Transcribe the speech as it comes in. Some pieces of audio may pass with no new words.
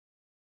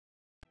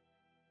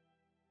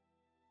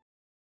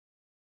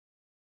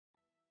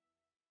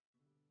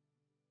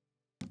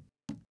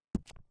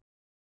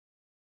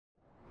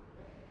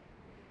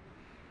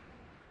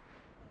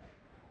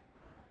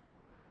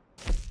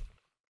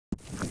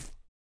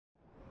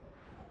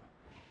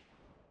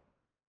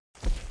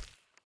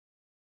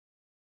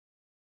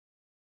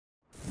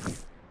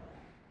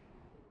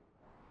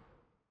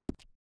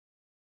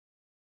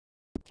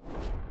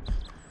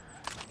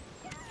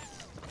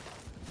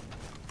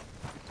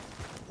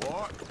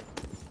boy.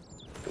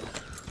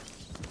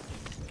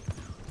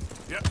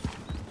 Yep.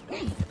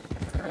 Hey,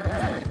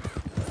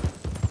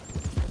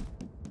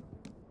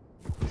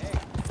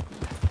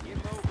 get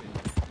moving.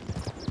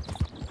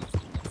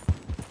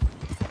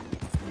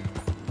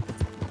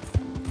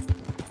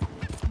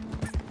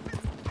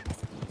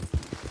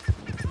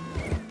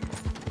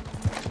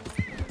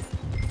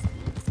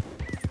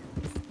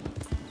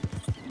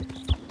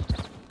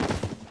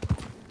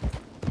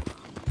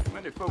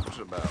 Many folks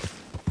about.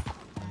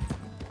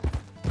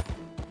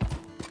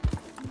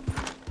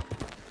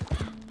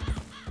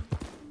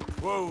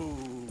 Whoa,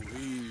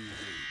 easy.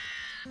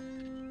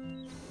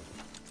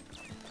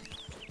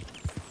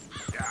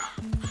 Yeah.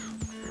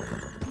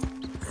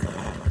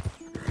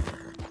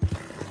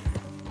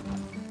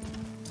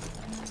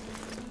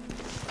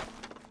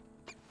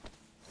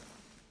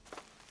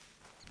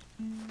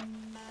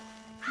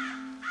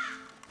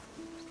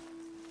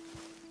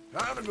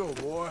 Time to go,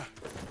 boy.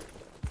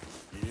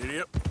 Giddy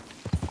up.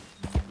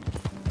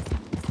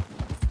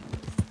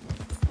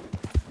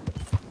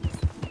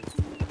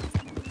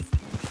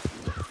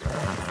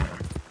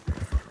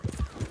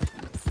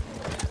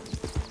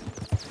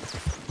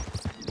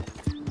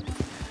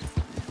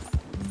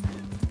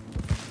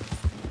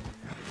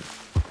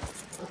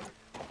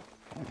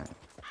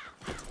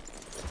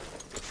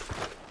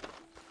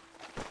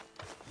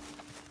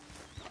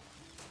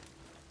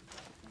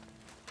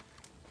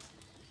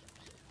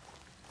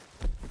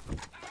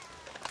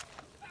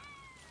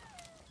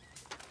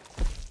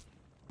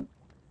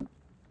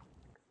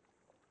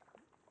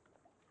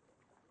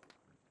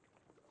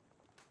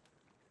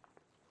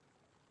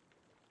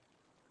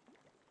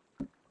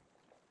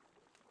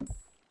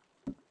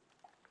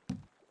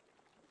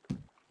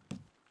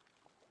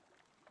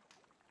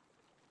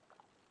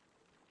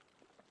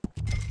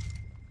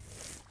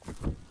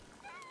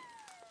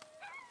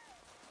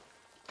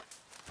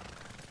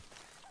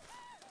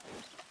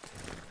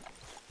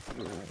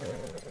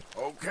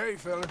 Okay,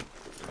 fella.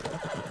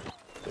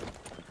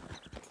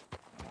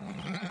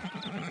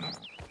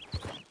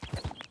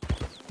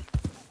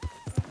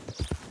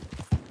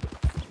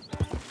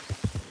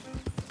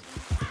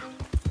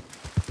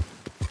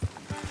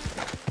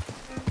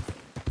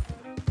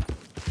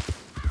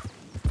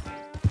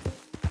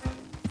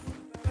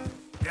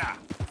 Yeah.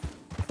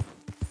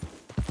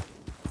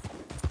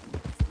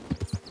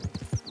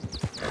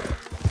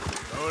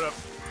 Load up.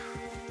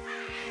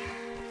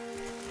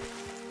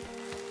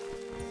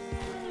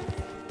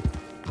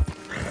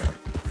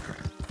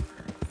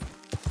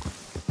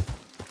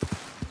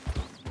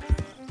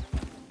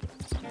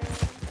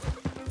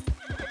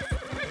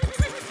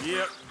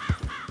 Yep.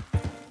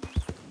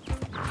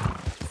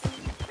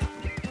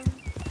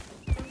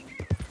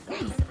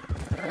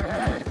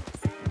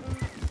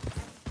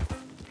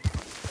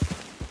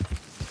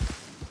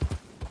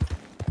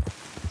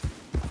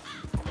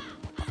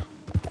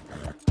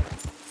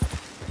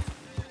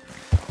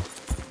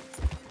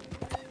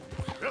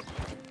 Yep.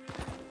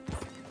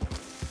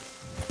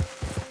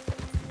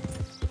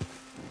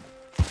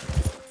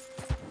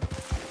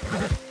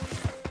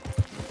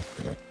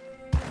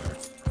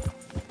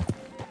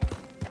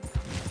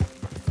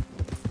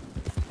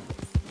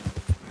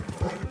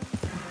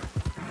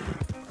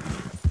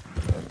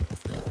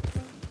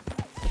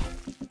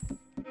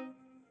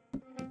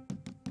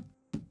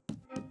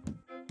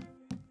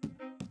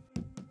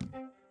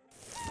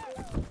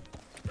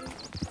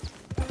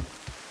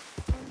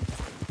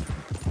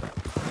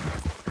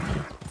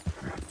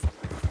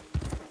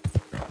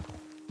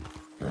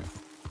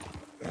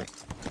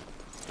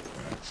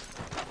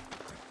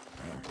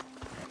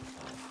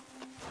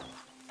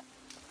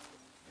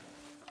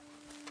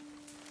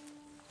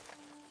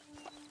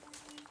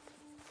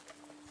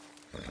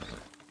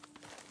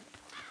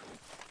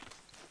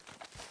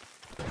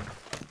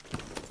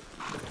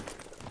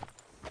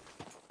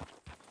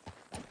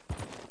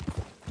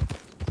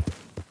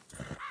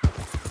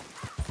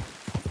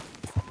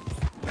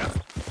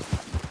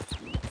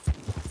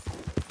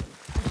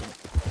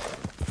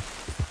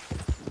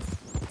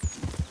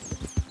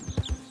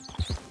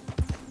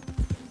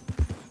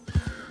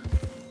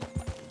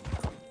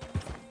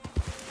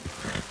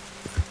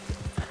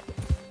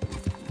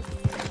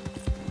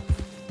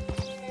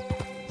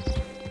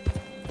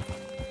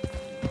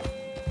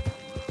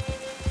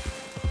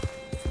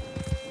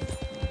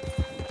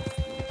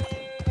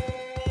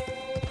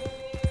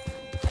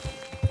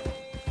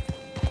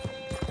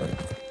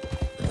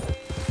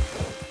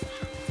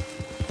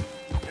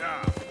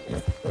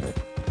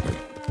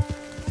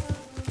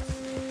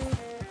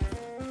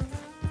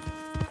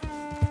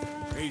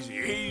 Easy,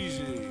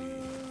 easy.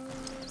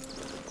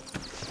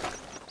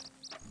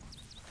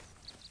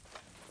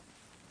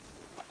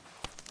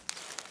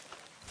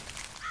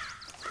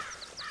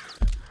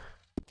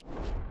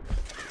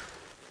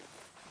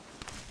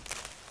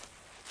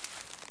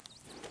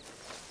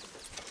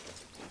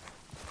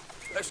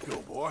 Let's go,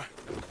 boy.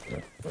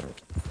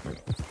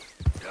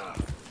 Yeah.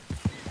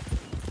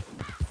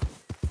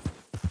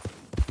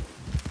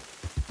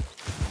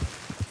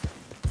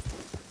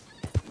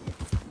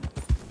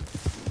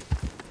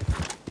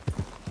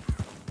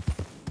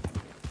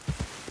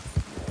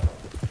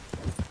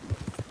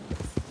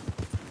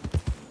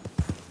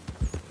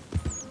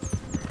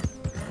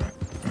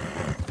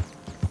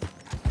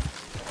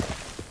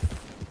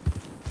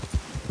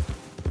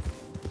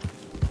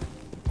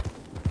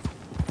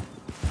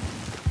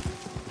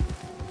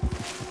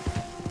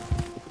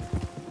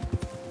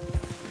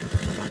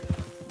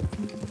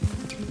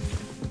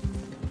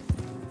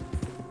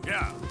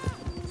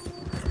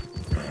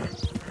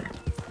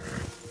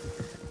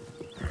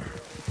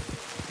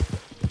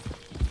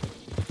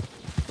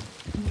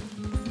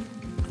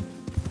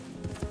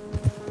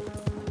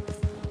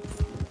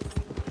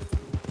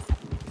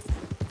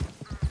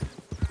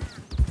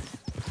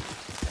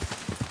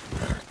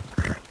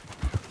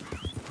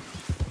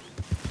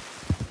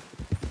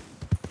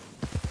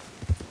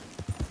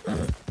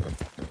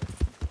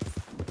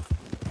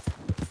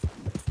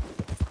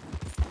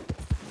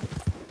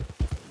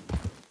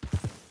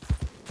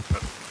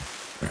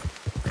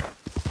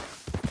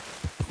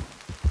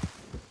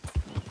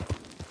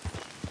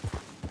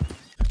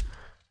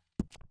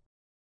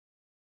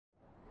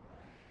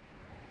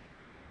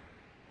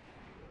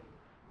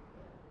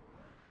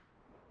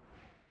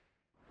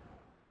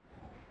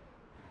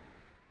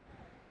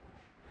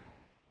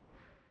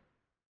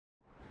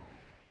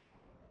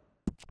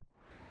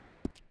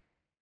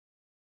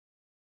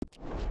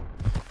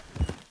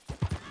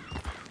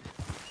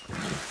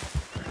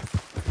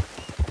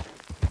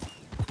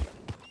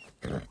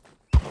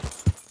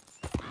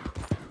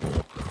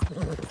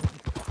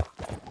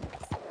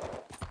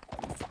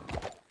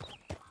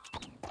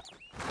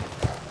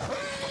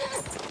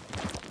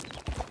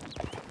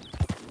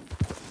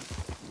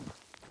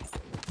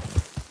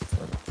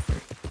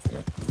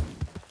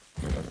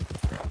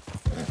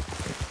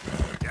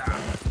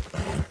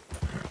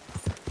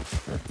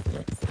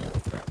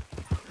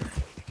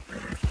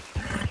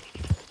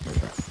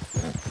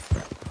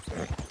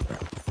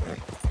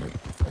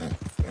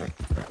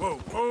 Whoa,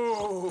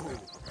 whoa!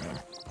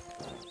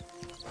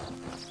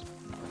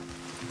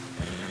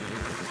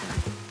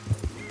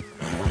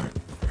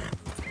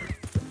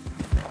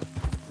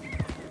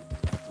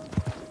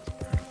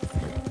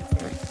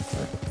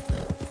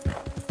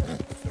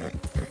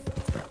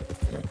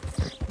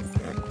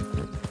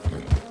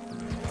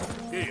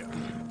 Yeah.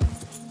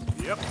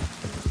 Yep.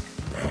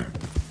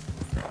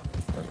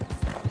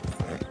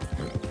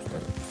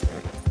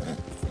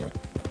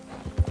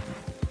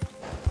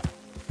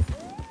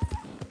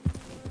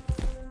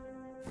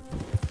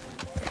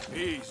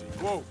 Easy.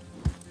 Whoa.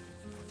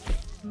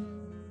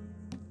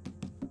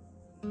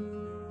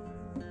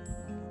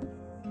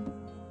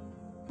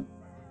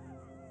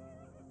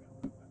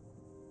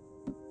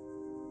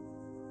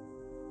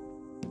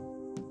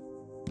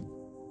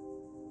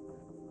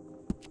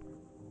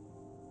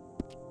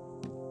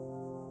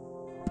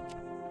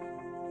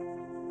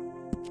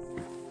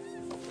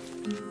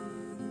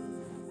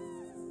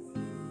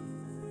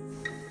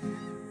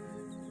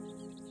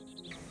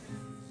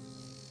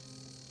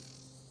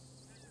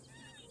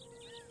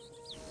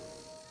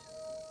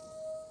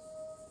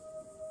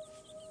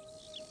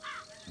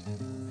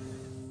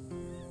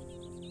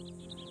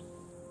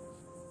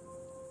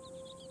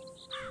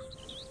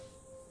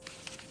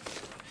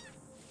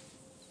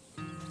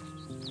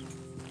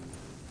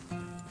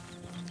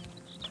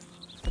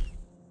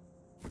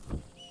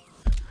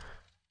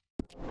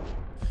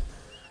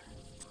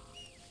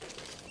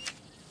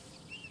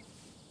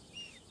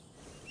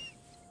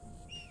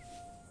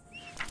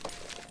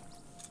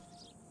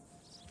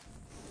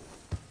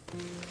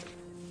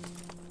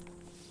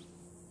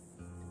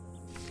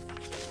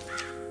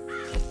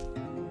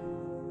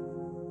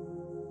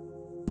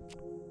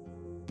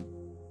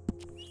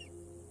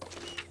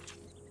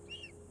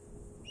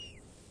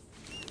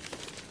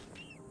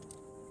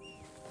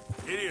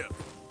 Giddy up.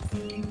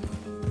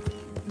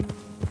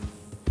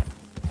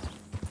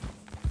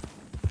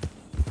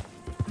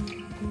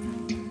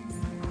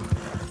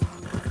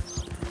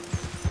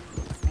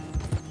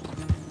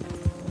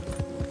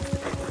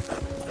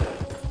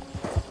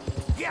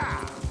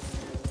 Yeah!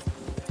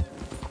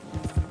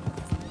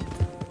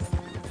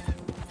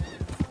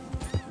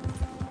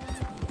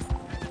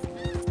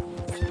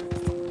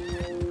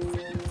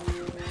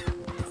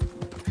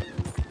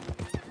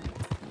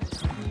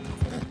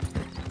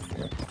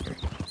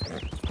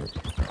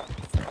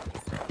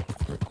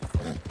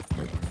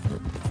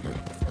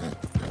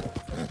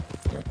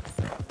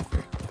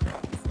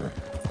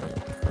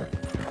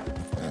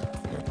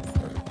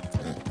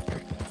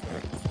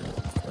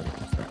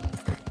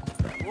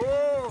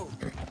 Whoa!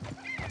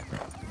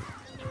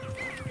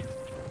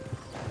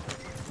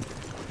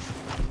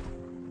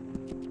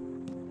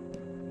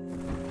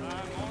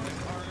 I'm on it,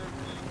 Carter.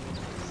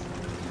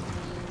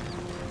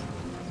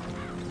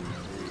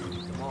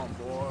 Come on,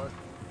 boy.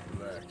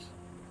 Relax.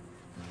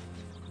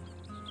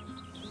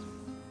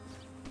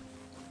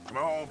 Come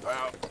on,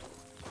 pal.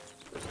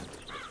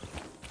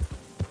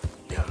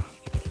 Yeah.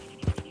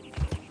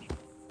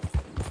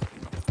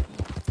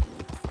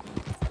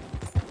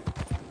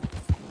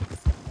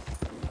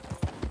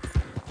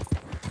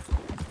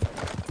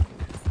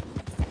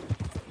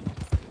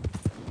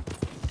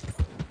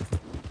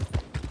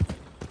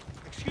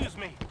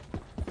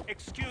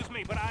 Excuse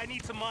me, but I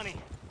need some money.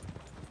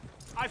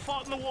 I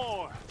fought in the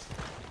war.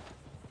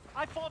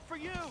 I fought for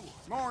you.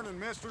 Morning,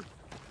 mister.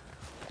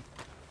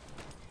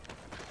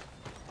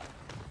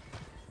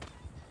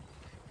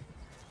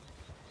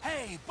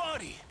 Hey,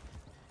 buddy.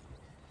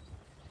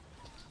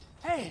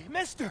 Hey,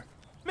 mister.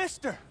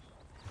 Mister.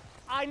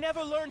 I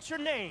never learned your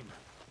name.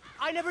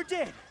 I never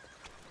did.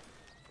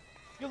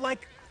 You're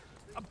like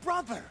a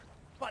brother,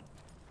 but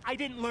I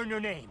didn't learn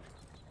your name.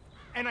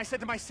 And I said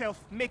to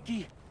myself,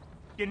 Mickey,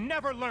 you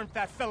never learned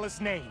that fella's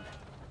name.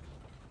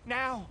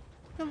 Now,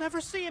 you'll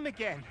never see him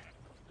again.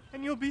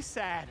 And you'll be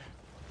sad.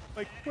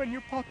 Like when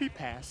your puppy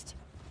passed.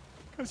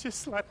 'Cause you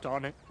slept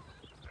on it.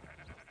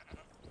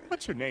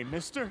 What's your name,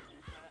 mister?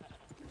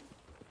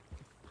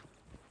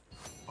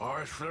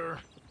 Arthur?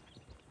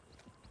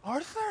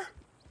 Arthur?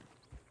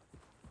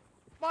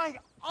 My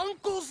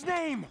uncle's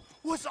name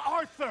was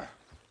Arthur.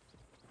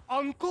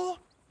 Uncle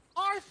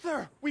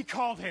Arthur, we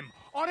called him,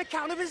 on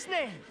account of his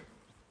name.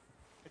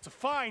 It's a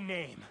fine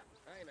name.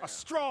 A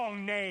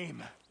strong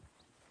name.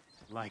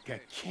 Like a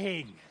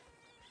king.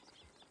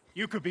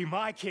 You could be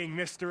my king,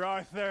 Mr.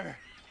 Arthur.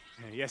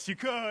 Yes, you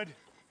could.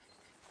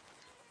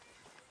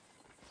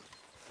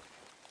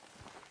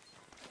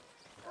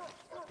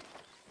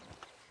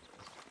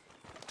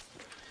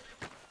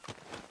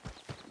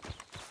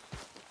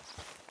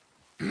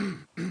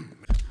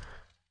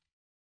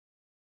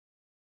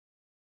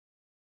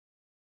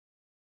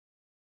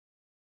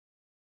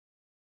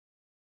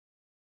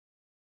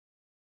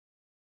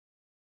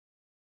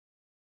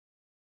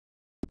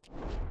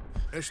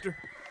 Mister,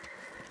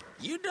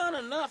 You done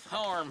enough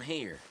harm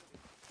here.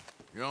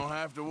 you don't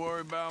have to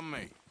worry about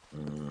me.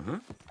 Mm-hmm.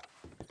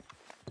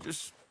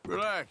 Just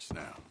relax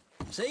now.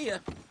 See ya.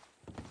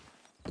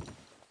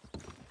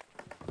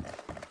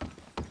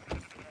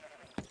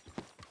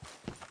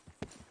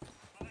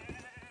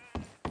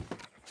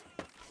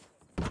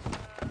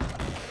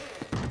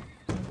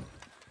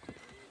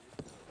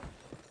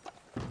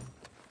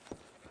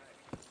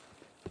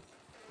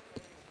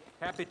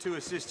 Happy to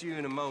assist you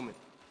in a moment.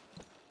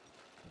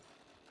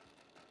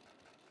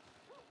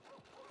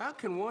 How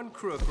can one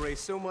crook raise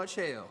so much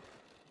hell?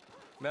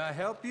 May I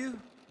help you?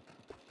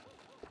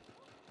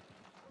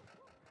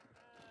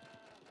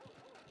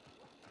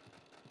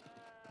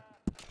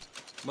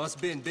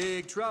 Must been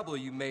big trouble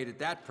you made at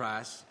that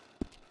price.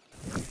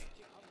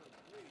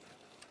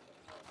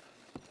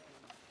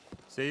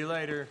 See you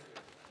later.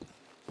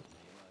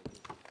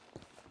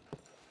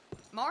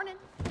 Morning.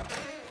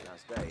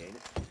 Nice day, ain't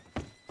it?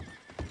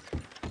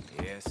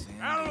 Yes,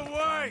 indeed. Out of the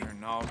way! Finer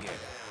than all get.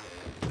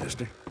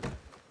 Mister.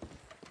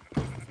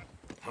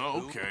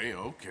 Okay,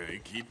 okay.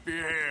 Keep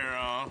your hair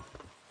on.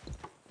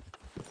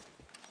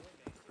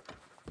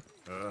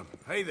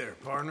 Hey there,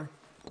 partner.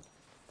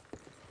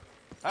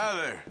 Hi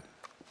there.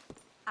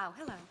 Oh,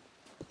 hello.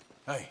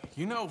 Hey,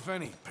 you know if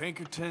any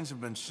Pinkertons have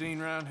been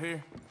seen around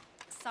here?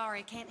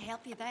 Sorry, can't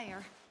help you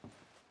there.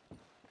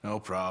 No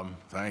problem.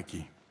 Thank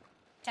you.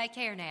 Take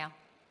care now.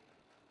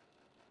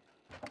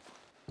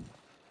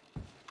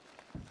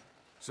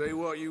 Say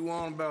what you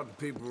want about the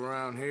people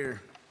around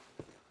here.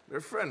 They're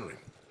friendly.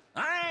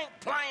 I ain't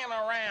playing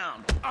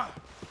around.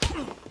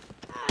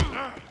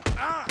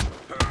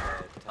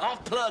 I'll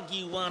plug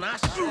you one, I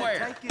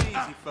swear. Take it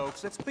easy,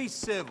 folks. Let's be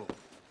civil.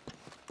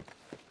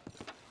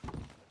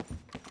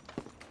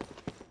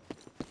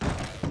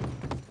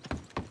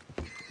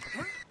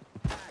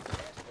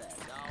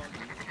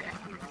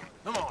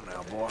 Come on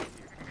now, boy.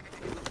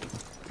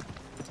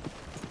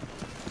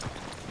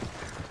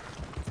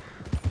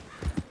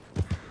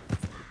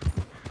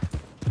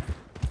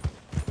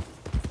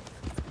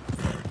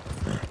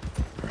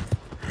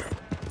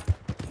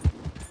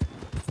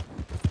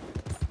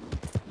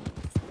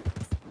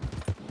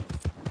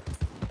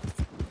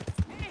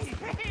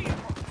 Hey!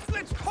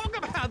 Let's talk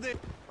about it!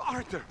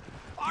 Arthur!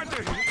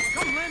 Arthur!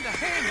 Come lend a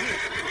hand here!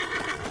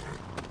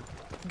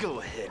 Go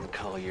ahead and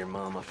call your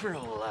mama for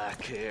all I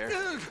care.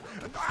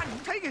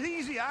 Take it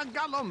easy, I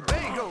got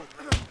lumbago.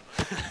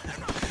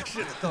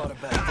 Should have thought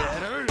about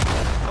that earlier.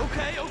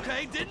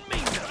 Okay, didn't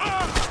mean to.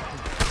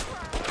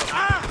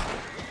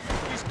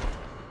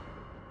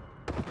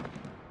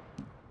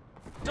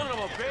 Son of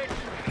a bitch!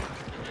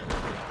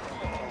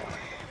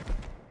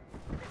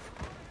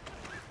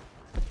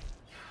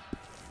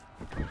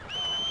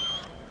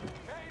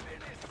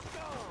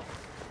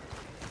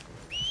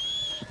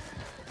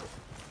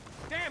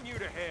 Damn you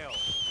to hell!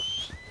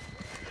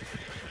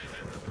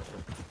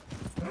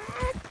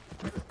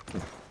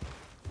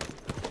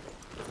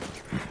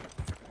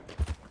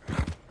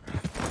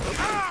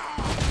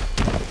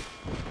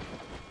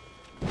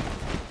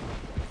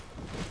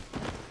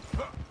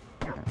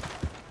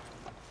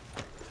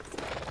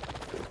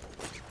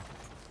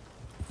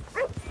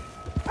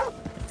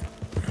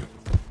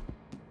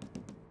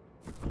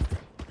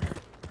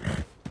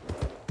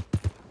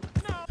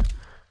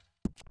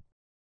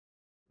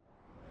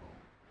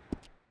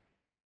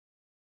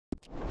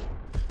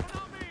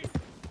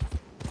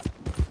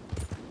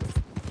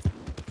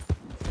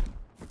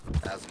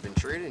 How's it been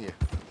treating you?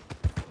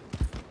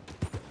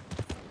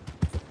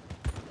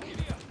 Hey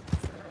there.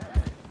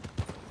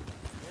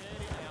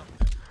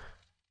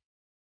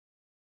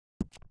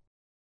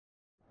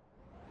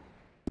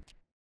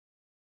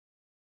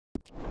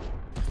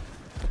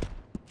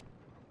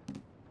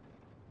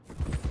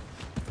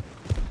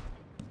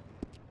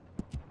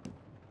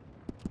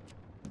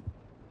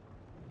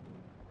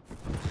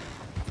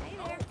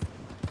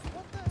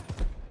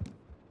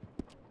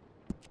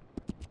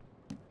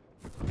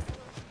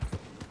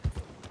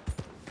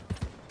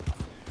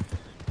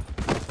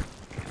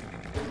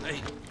 Hey,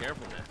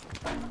 careful now.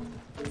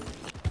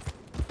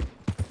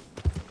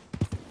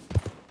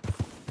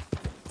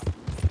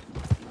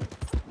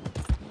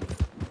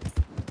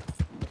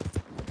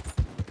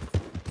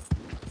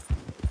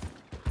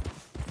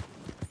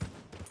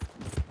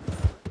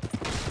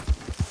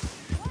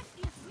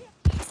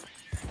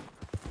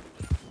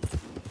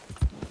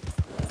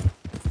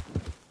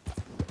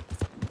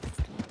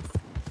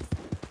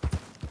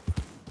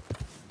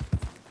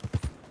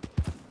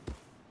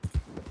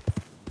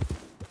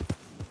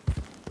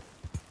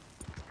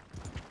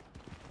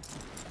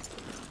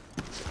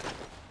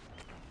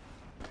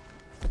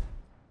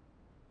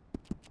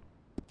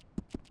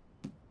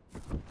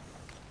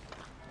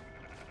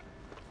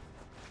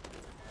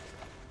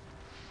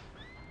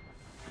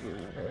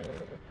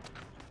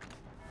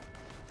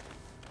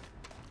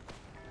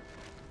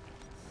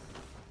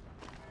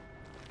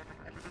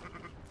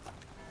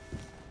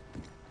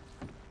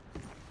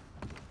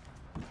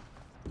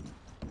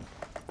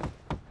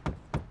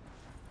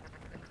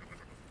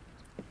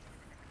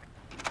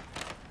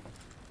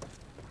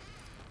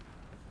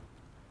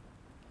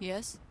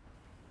 Yes?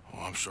 Oh,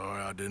 I'm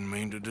sorry. I didn't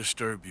mean to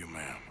disturb you,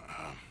 ma'am.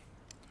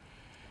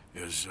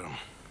 Is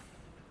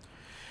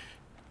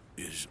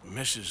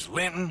Mrs.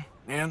 Linton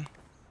in?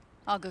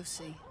 I'll go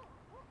see.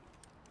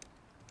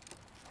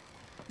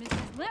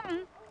 Mrs.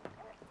 Linton,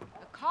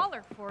 a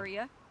caller for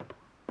you.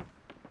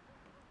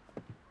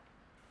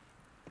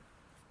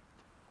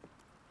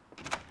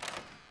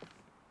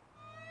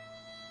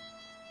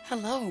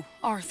 Hello,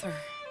 Arthur.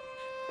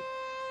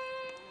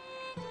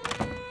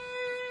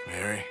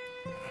 Mary?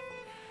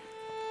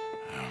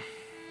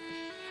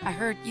 I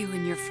heard you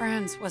and your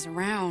friends was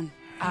around.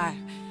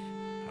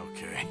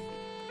 Okay.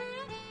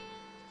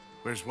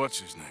 Where's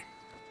what's-his-name?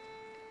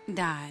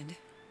 Died.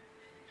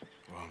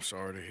 Well, I'm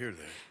sorry to hear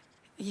that.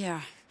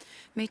 Yeah,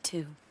 me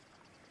too.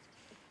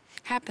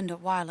 Happened a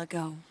while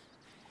ago.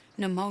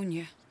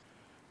 Pneumonia.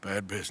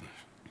 Bad business.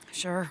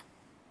 Sure.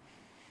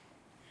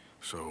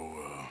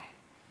 So,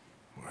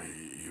 well,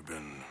 you've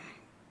been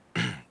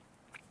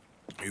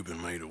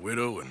made a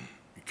widow and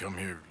you come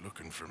here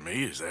looking for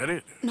me, is that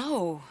it?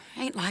 No,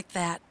 ain't like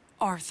that,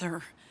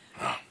 Arthur.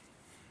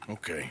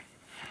 Okay.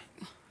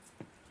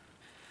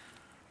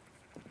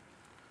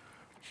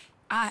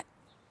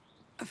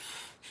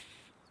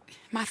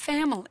 My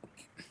family.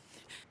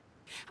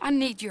 I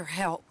need your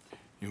help.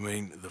 You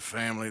mean the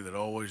family that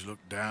always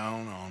looked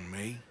down on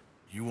me?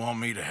 You want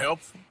me to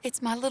help them?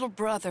 It's my little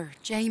brother,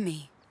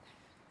 Jamie.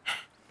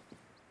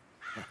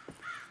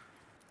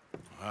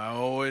 I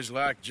always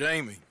liked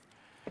Jamie,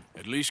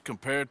 at least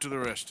compared to the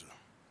rest of them.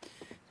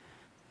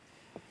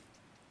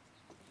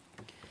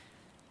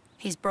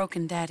 He's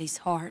broken Daddy's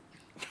heart.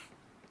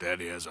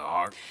 Daddy has a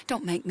heart.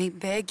 Don't make me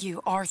beg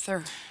you,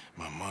 Arthur.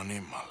 My money,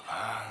 my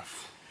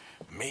life,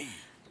 me.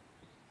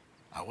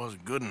 I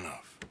wasn't good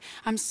enough.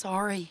 I'm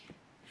sorry.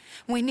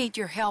 We need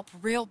your help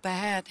real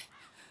bad.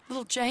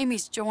 Little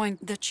Jamie's joined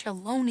the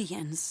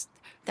Chelonians,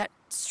 that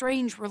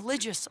strange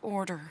religious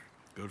order.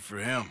 Good for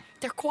him.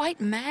 They're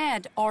quite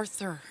mad,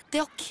 Arthur.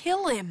 They'll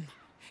kill him.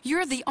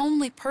 You're the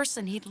only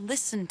person he'd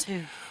listen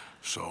to.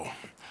 So,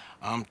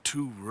 I'm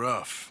too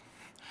rough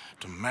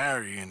to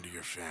marry into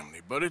your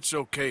family, but it's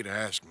okay to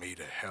ask me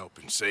to help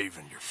in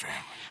saving your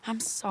family. I'm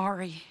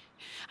sorry.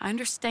 I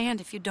understand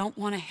if you don't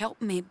want to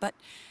help me, but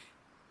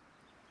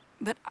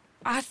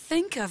I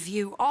think of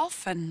you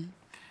often.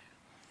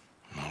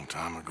 Long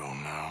time ago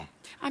now.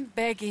 I'm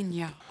begging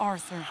you,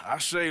 Arthur. I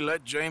say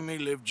let Jamie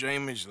live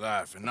Jamie's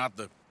life and not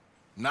the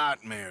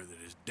nightmare that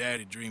his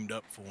daddy dreamed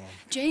up for him.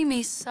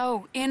 Jamie's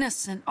so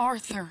innocent,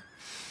 Arthur.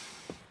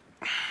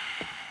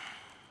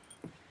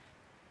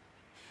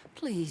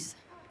 Please,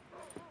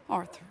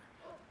 Arthur.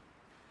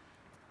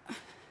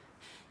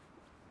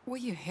 Will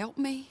you help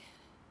me?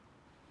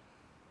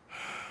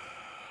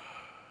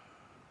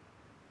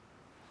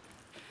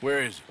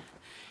 Where is he?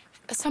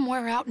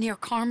 Somewhere out near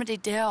Carmody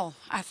Dell,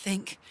 I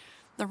think.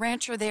 The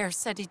rancher there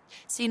said he'd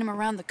seen him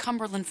around the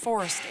Cumberland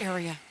Forest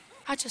area.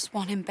 I just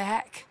want him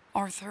back,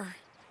 Arthur.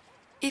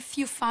 If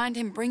you find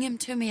him, bring him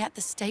to me at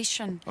the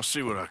station. I'll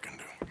see what I can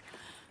do.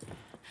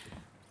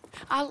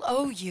 I'll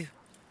owe you.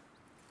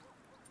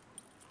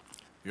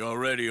 You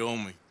already owe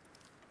me.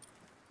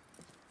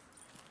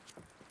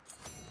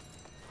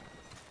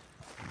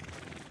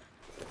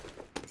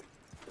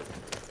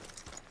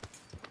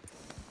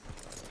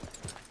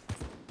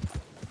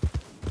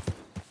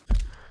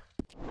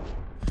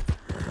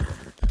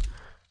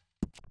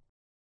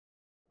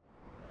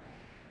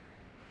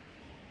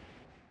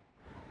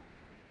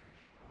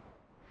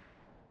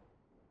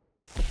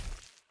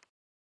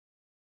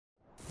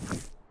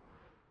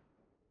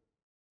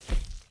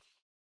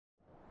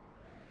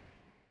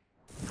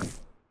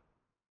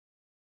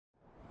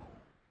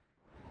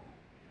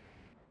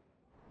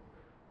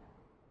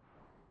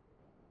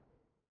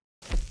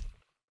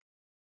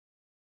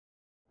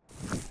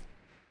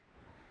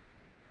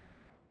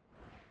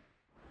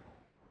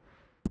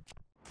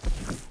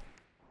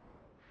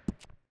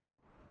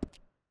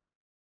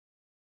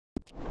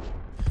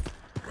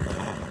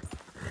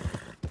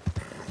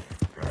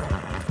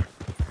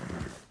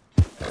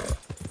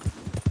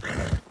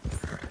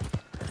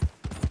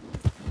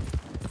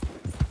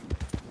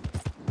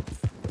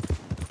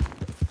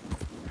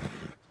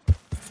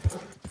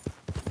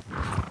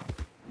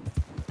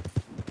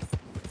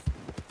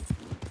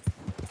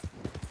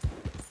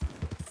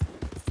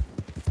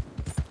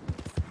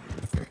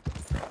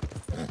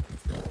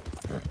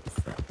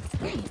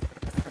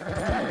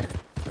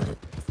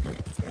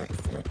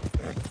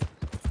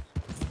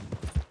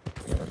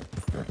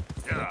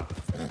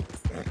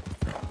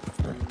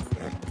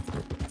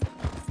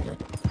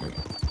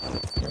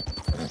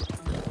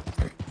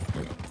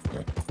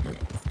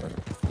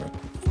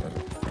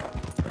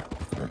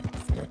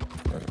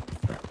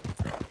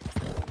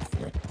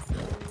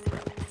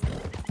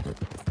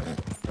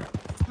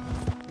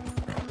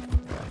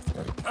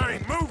 Hurry,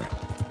 move!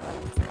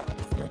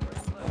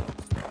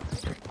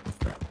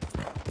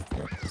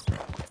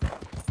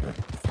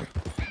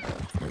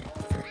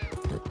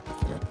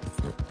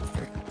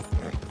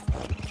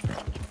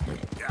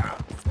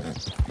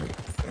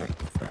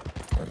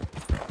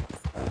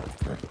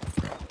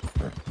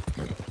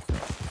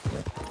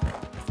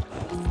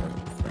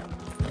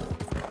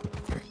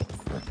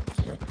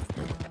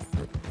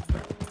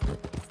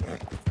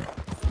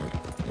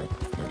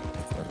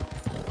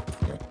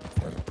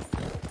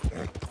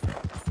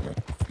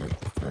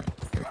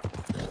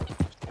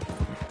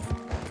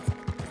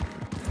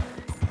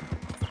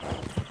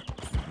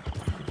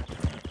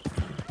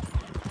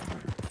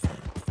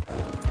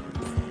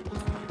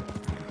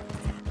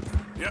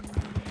 Yep.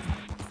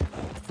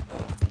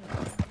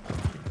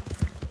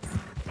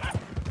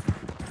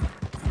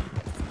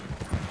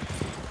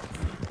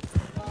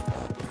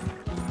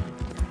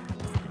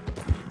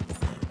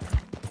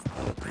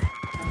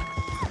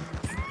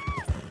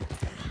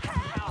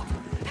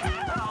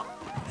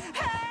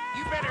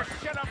 You better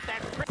shut up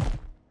that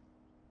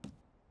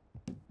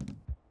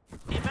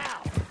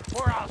mouth,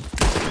 or I'll...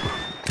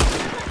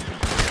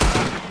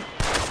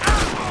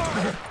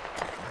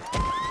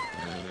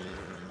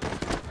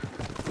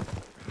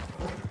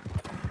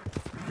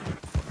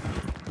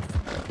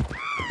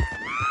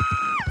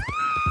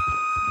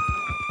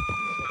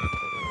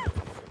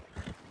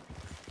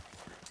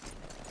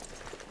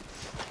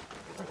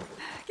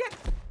 Get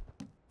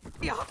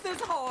me off this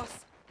horse!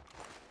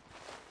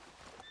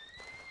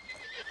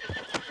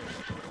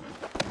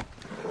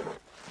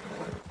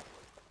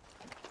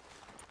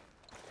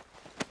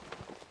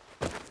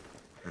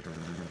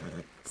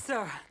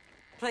 Sir,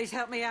 please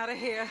help me out of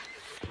here.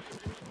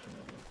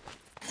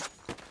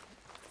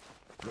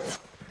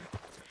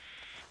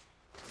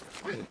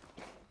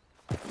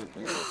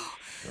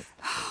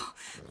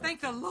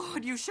 Thank the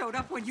Lord you showed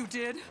up when you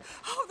did.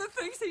 Oh, the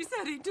things he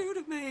said he'd do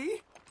to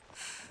me.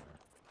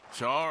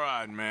 It's all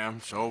right, ma'am.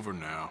 It's over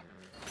now.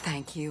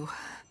 Thank you.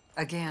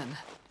 Again.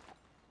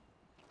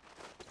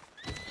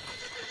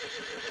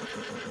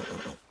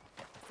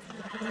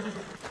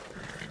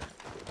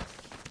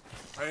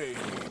 Hey,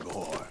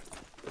 boy.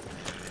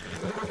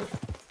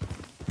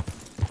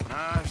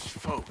 Nice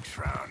folks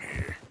round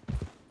here.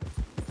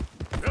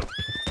 Yep.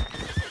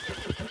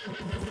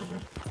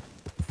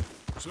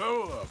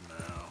 Slow up now.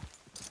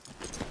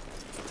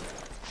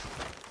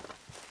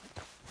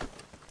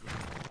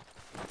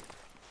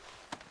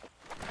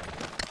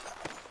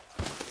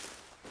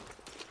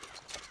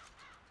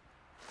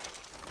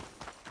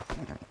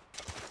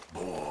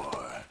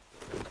 Boy.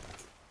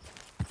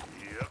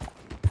 Yep.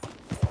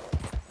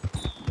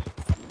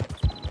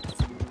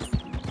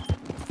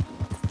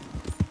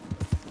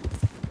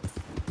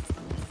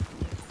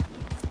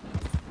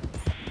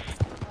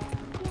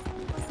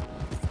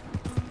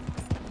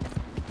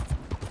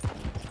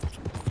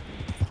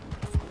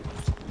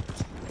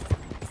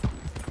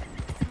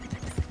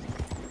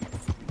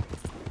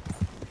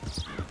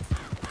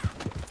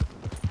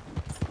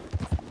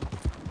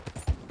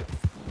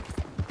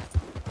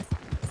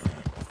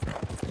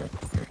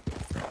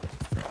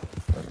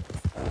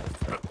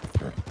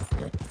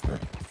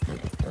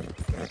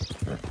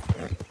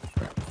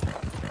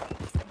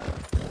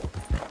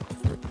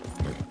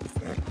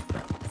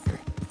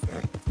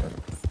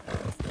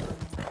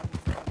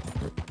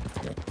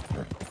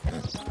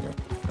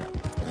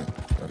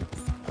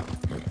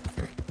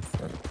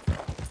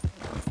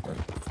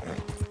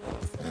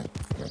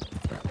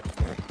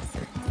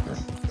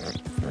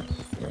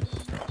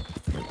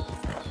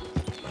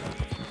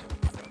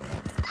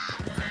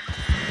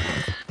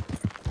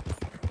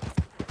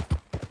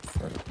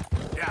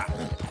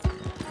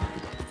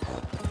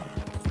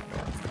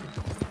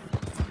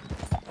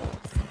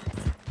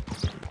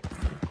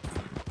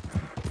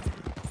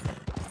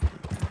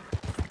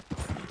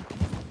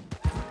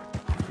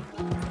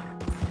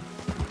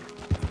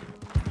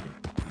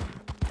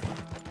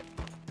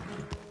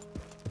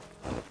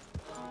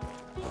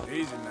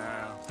 Easy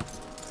now.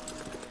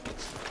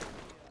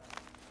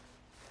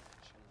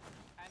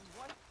 And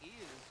what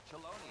is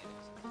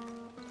Chelonianism?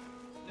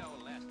 No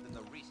less than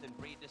the recent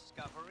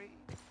rediscovery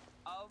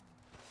of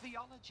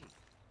theology.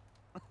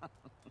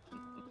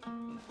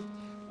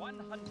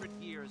 100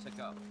 years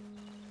ago.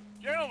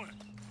 Gentlemen!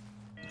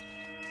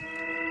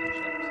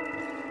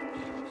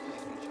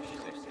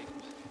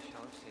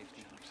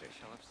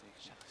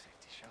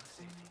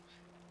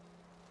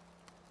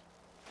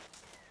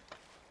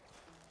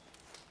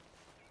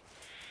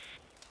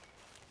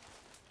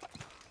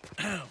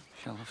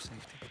 Shell of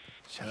safety.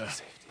 Shell of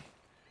safety.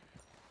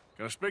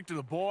 Can I speak to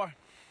the boy?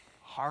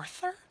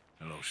 Arthur?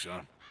 Hello,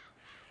 son.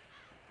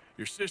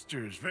 Your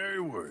sister is very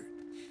worried.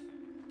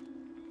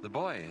 The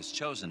boy has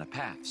chosen a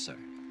path, sir.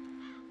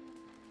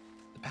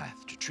 The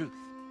path to truth.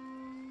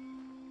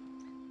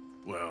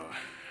 Well,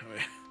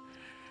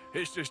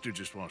 his sister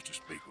just wants to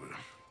speak with him.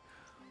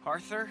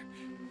 Arthur,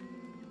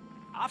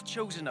 I've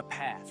chosen a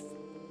path.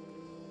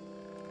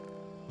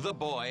 The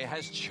boy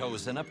has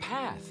chosen a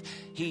path.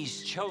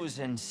 He's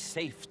chosen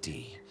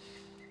safety.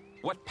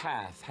 What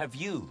path have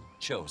you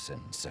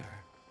chosen, sir?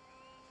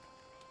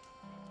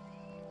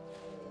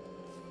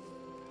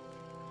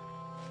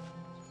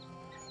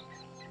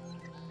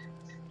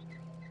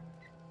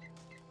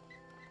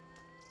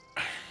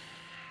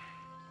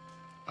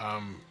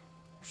 I'm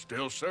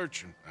still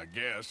searching, I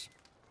guess.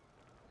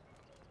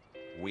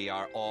 We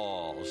are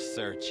all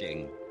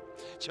searching.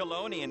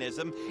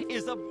 Chelonianism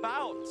is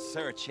about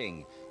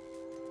searching.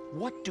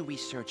 What do we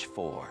search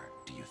for,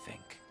 do you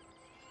think?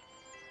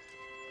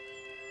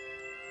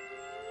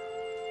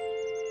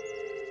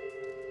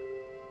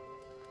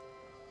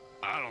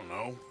 I don't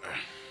know.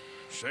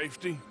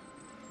 Safety?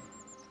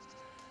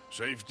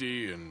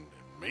 Safety and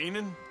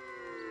meaning?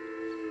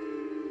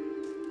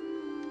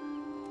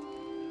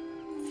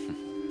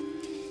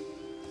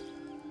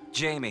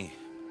 Jamie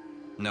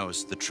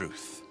knows the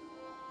truth.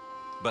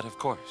 But of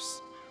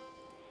course,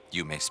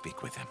 you may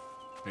speak with him.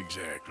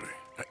 Exactly.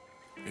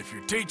 If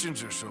your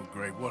teachings are so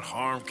great, what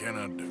harm can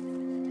I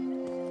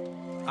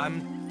do?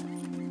 I'm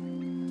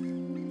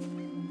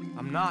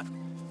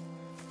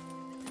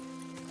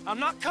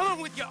not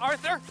coming with you,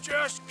 Arthur!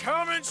 Just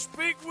come and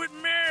speak with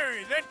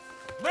Mary, then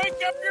make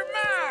up your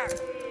mind!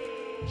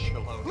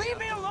 Leave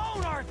me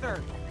alone,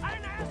 Arthur! I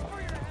didn't ask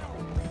for your help!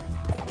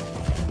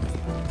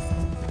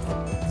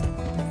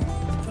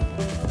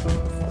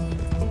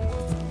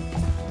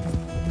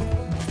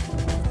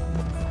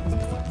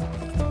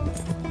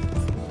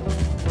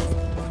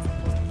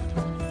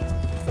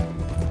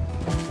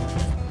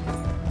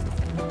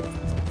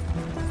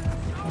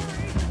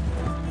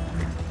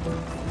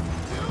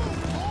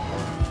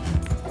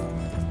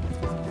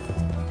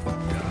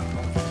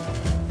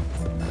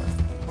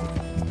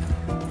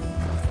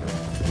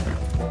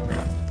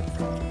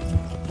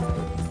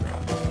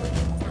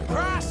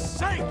 Christ's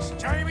sakes,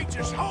 Jamie,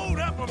 just hold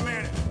up a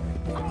minute.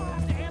 I don't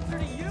have to answer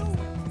to you!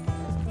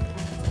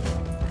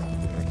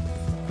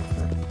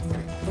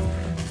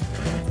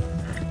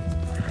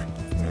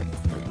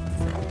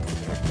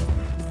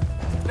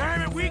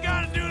 Damn it, we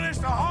gotta do this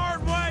the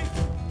hard way.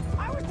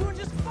 I was doing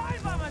just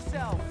fine by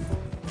myself!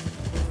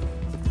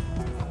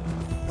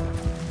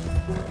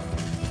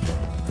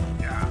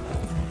 Yeah.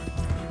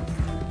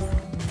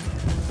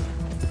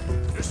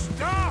 Just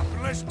stop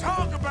and let's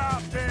talk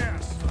about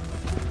this.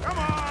 Come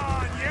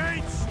on, you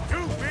ain't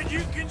stupid.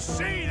 You can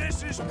see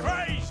this is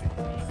crazy.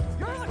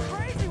 You're the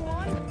crazy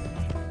one!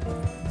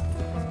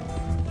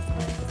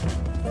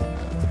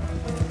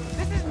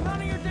 This is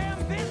none of your damn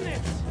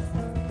business!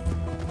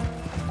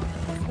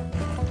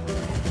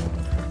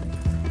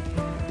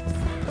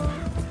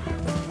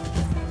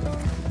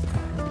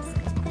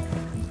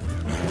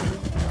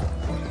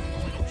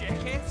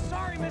 Jackhead,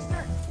 sorry,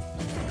 mister!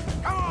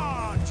 Come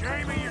on,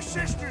 Jamie. Your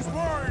sister's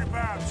worried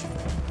about you.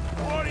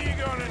 What are you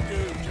gonna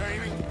do,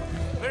 Jamie?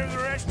 Live the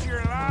rest of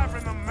your life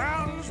in the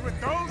mountains with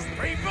those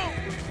people?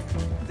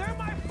 They're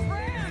my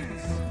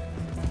friends!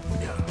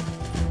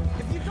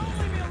 If you don't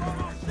leave me alone,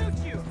 I'll shoot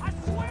you! I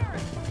swear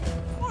it!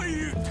 What are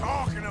you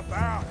talking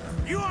about?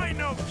 You ain't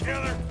no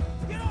killer.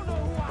 You don't know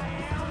who I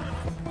am!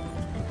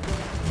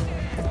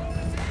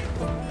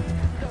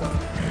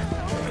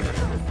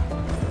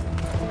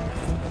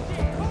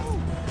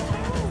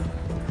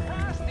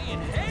 Nasty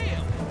in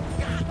hell!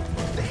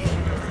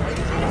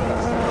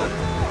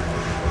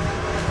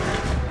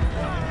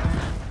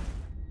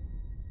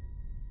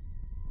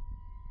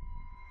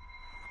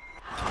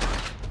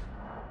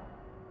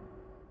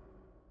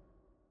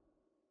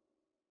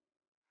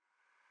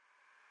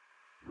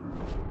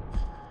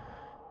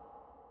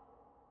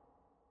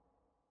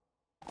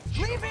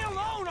 Leave me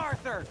alone,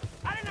 Arthur!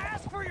 I didn't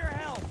ask for your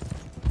help!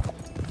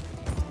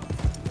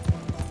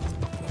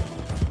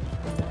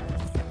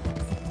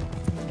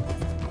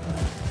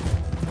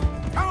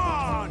 Come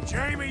on,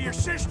 Jamie. Your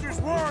sister's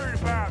worried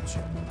about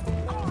you.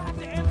 I don't have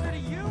to answer to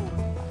you!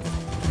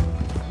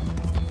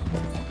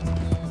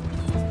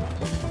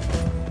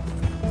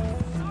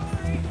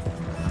 Sorry!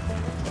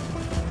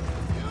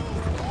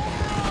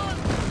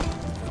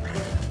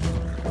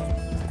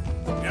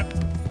 Yep.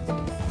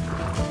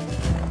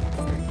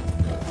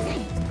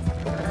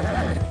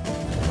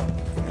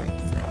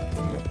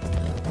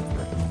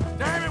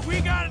 Damn it, we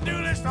gotta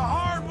do this the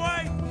hard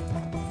way.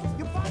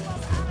 You pop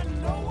up out of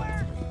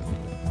nowhere?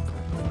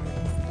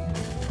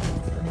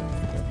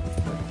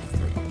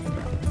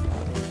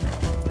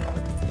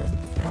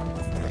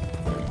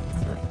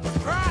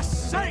 Christ's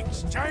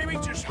sakes, Jamie,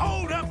 just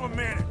hold up a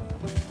minute.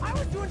 I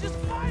was doing just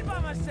fine by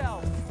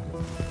myself!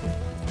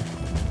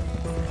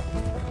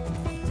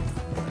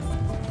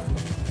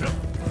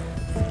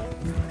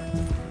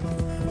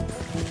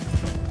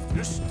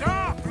 Just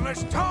stop and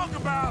let's talk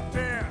about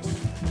this.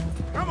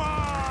 Come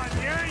on,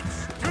 you ain't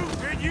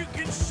stupid. You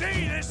can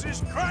see this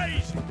is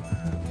crazy.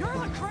 You're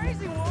the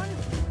crazy one!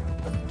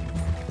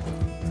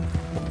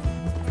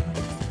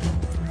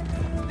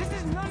 This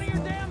is none of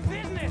your damn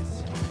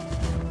business!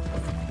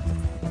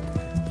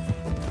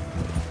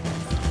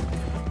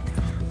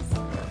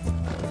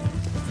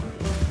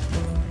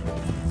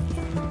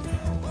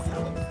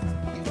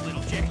 You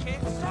little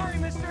jackhead! Sorry,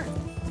 mister!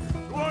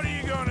 What are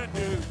you gonna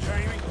do,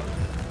 Jamie?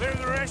 Live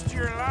the rest of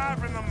your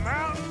life in the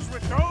mountains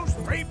with those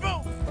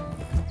people?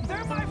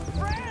 They're my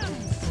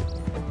friends!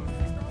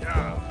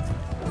 Yeah.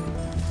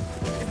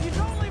 If you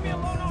don't leave me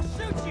alone, I'll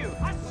shoot you!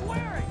 I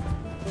swear it!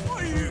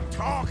 What are you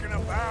talking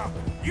about?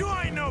 You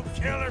ain't no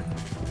killer.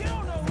 You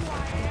don't know who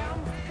I am!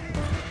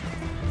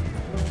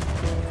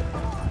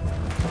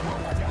 Oh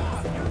my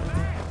God, you're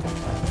back!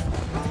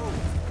 Boom!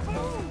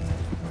 Boom!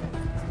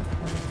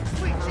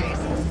 Sweet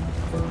Jesus!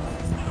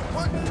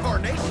 What in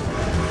tarnation?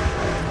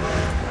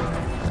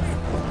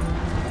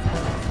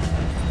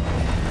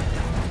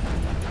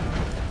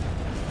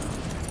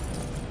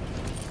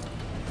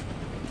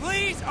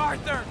 Please,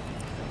 Arthur!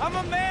 I'm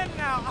a man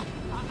now.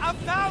 I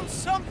found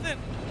something.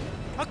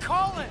 A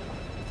calling.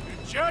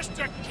 You're just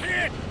a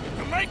kid.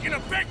 You're making a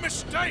big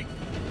mistake.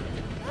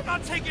 I'm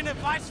not taking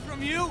advice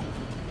from you.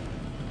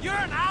 You're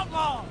an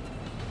outlaw.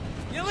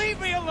 You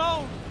leave me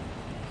alone.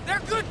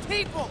 They're good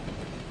people.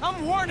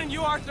 I'm warning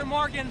you, Arthur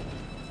Morgan.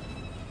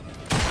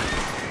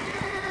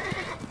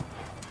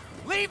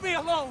 Leave me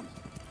alone.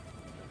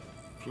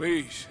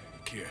 Please,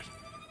 kid.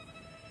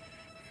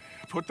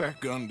 Put that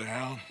gun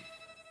down.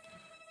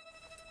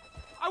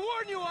 I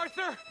warn you,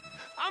 Arthur.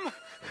 I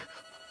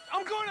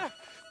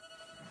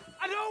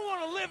don't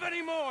want to live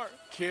anymore.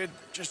 Kid,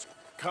 just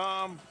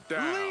calm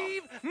down.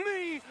 Leave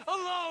me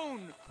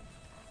alone.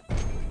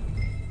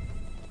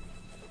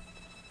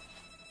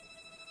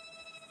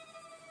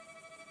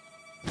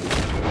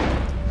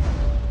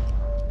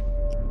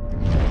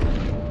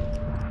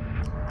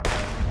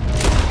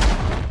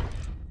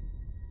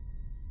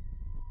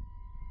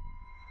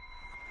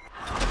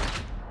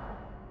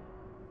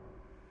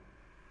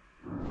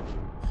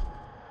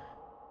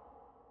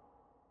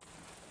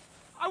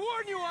 I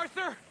warn you,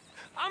 Arthur.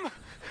 I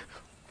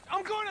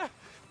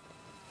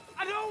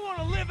don't want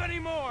to live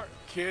anymore.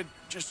 Kid,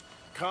 just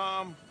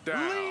calm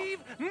down. Leave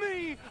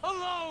me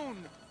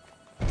alone.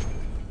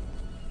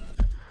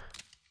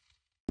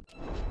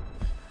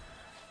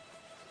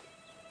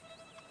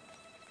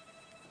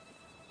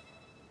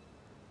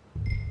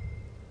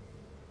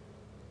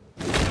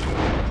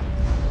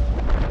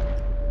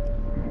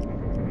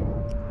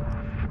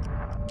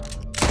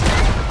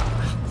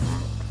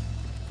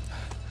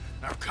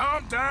 Now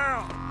calm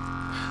down.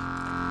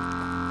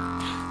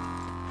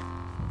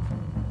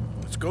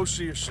 Let's go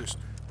see your sister.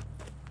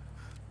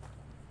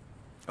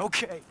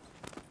 Okay.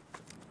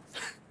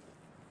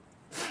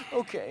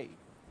 Okay.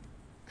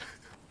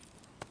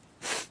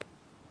 It's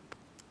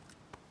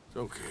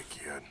okay,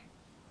 kid.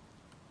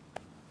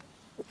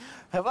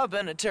 Have I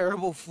been a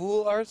terrible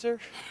fool, Arthur?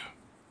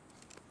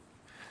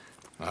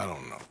 I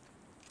don't know.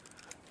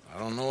 I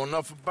don't know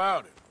enough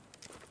about it.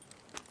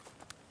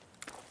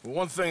 But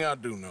one thing I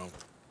do know.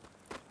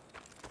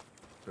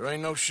 There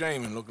ain't no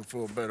shame in looking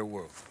for a better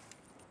world.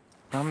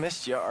 I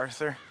missed you,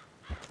 Arthur.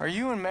 Are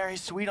you and Mary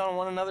sweet on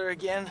one another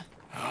again?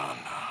 Oh,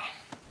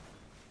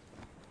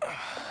 no.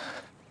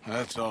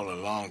 That's all a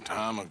long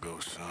time ago,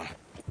 son.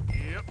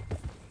 Yep.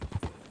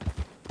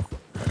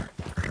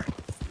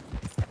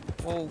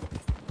 Well,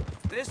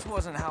 this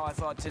wasn't how I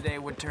thought today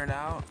would turn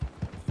out.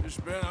 It's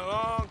been a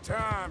long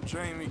time,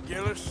 Jamie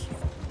Gillis.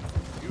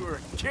 You were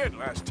a kid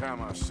last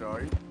time I saw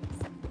you.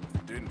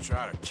 Didn't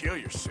try to kill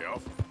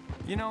yourself.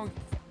 You know,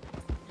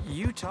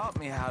 you taught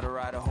me how to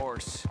ride a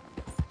horse.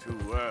 Too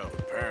well,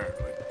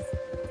 apparently.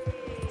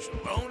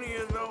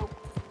 Chelonia, though?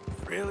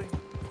 Really?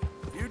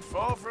 You'd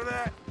fall for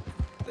that?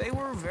 They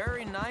were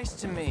very nice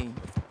to me.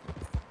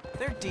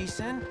 They're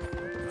decent.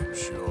 I'm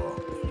sure.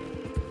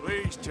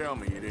 Please tell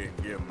me you didn't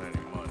give them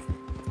any money.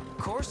 Of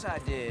course I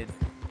did.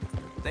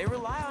 They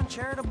rely on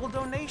charitable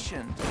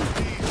donations.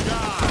 Please,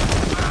 God!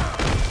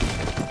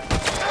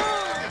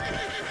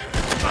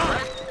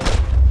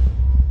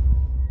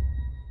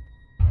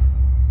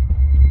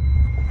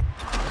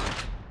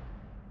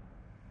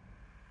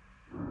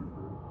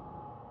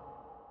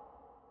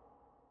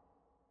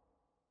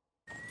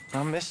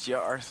 I missed you,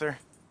 Arthur.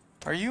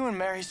 Are you and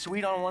Mary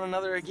sweet on one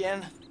another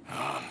again?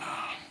 Oh,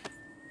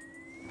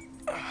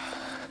 no.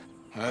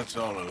 That's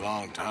all a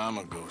long time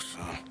ago,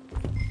 son.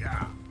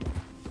 Yeah.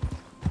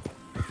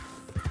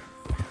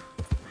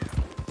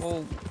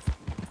 Well,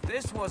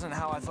 this wasn't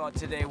how I thought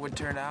today would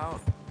turn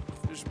out.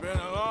 It's been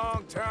a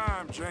long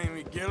time,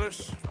 Jamie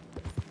Gillis.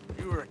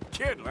 You were a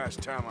kid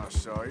last time I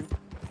saw you.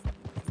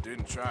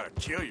 Didn't try to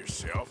kill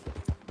yourself.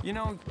 You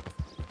know,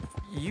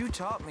 you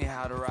taught me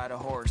how to ride a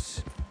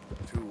horse.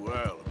 Too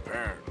well,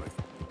 apparently.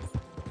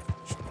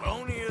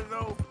 Chelonia,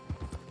 though?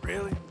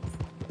 Really?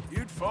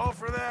 You'd fall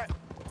for that?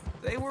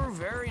 They were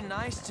very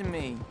nice to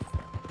me.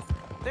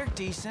 They're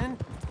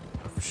decent.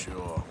 I'm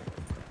sure.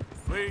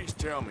 Please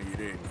tell me you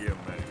didn't give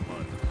them any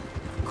money.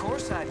 Of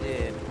course I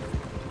did.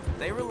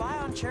 They rely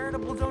on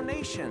charitable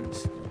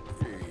donations.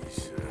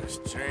 Jesus,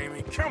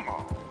 Jamie, come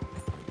on.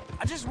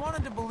 I just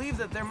wanted to believe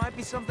that there might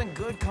be something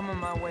good coming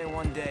my way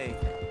one day.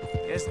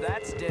 Guess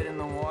that's dead in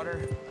the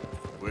water.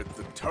 With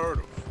the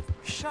turtles.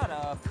 Shut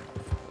up.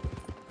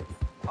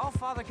 All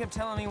Father kept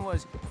telling me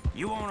was,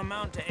 you won't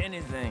amount to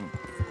anything.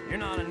 You're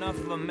not enough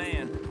of a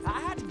man.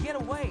 I had to get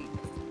away.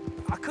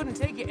 I couldn't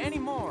take it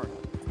anymore.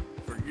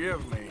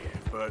 Forgive me,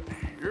 but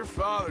your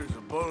father's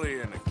a bully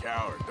and a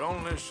coward.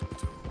 Don't listen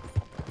to him.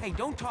 Hey,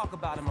 don't talk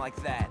about him like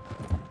that.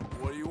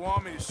 What do you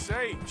want me to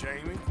say,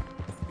 Jamie?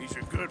 He's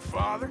a good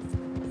father?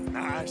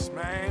 Nice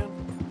man?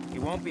 He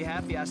won't be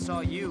happy I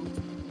saw you.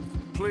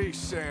 Please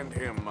send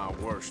him my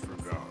worst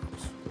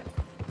regards.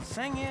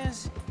 Thing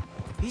is,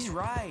 he's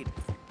right.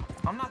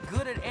 I'm not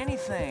good at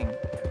anything.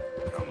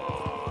 Come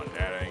on,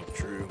 that ain't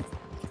true.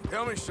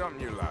 Tell me something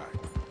you like.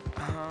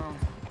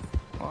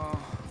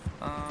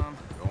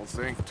 Don't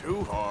think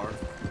too hard.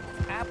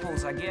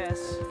 Apples, I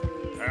guess.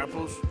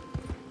 Apples?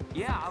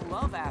 Yeah, I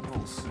love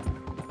apples.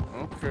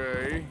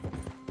 Okay.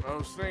 I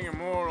was thinking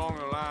more along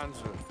the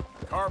lines of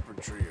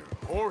carpentry or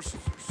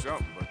horses or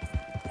something, but...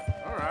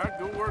 All right,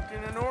 go work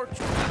in an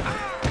orchard.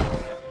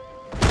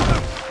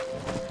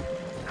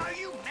 Now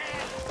you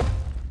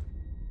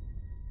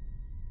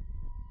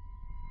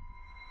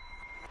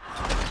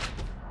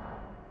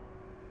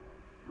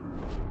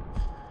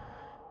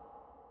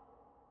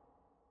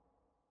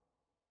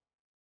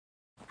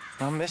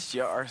I missed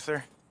you,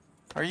 Arthur.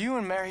 Are you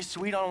and Mary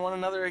sweet on one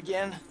another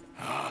again?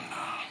 Oh,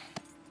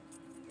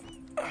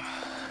 no.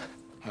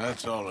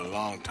 That's all a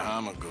long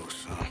time ago,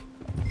 son.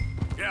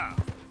 Yeah.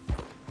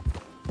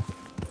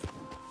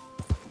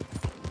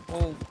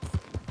 Well,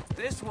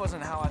 this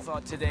wasn't how I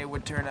thought today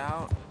would turn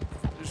out.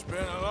 It's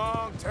been a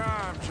long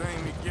time,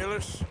 Jamie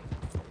Gillis.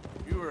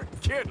 You were a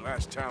kid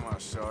last time I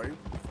saw you.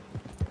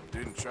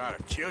 Didn't try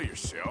to kill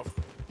yourself.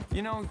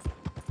 You know,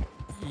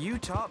 you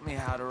taught me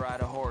how to ride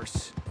a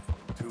horse.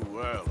 Too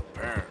well,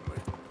 apparently.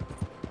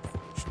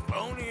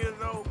 Chelonia,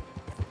 though?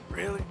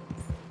 Really?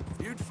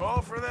 You'd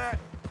fall for that?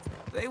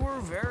 They were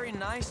very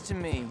nice to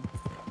me.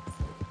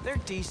 They're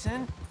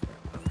decent.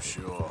 I'm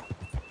sure.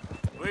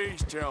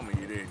 Please tell me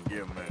you didn't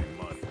give them any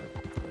money.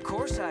 Of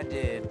course I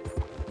did.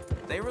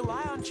 They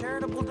rely on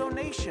charitable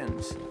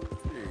donations.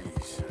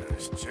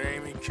 Jesus,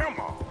 Jamie, come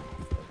on.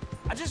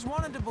 I just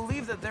wanted to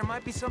believe that there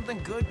might be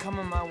something good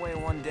coming my way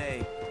one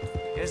day.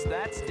 Guess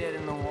that's dead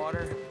in the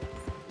water.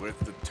 With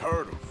the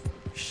turtles.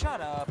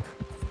 Shut up.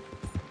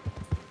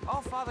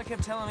 All Father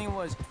kept telling me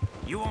was,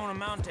 you won't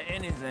amount to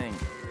anything.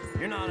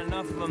 You're not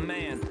enough of a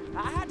man.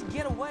 I had to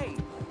get away.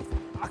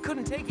 I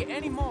couldn't take it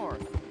anymore.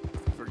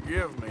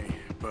 Forgive me,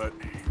 but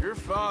your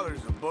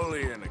father's a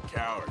bully and a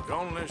coward.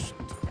 Don't listen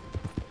to him.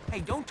 Hey,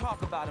 don't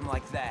talk about him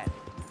like that.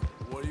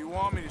 What do you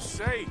want me to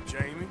say,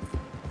 Jamie?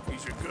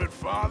 He's a good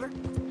father?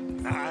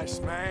 Nice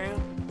man?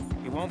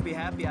 He won't be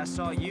happy I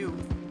saw you.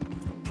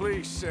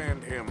 Please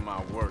send him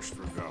my worst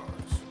regards.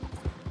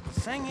 The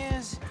thing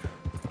is,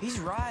 he's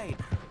right.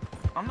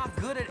 I'm not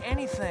good at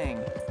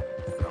anything.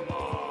 Come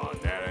on,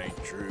 that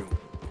ain't true.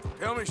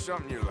 Tell me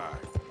something you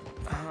like.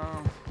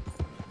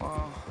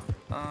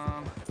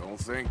 Don't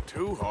think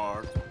too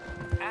hard.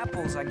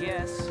 Apples, I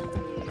guess.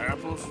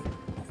 Apples?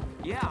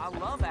 Yeah, I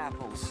love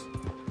apples.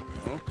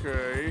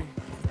 Okay.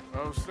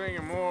 I was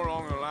thinking more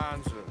along the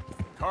lines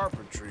of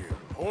carpentry or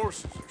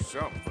horses or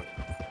something, but...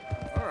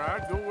 All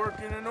right, go work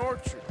in an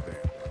orchard then.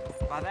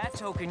 By that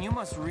token, you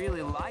must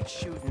really like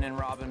shooting and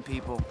robbing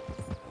people.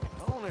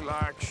 I only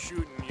like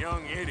shooting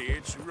young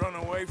idiots who run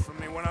away from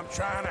me when I'm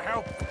trying to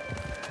help them.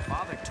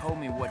 Father told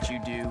me what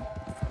you do.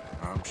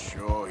 I'm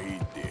sure he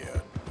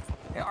did.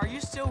 Hey, are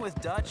you still with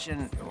Dutch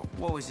and...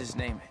 what was his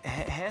name?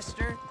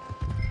 Hester?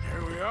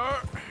 Here we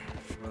are.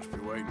 She must be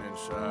waiting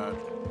inside.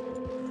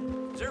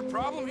 Is there a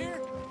problem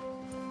here?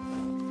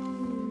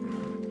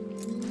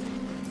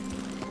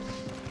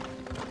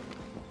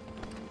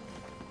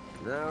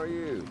 How are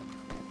you?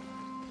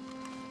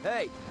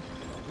 Hey,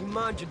 you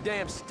mind your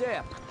damn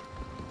step.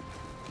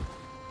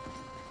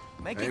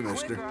 Make Hey, it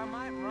mister. quicker, I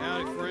might run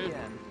Howdy, off friend.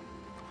 again.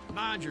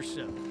 Mind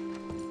yourself.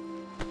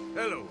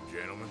 Hello,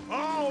 gentlemen.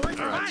 Oh, it's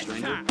right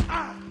time.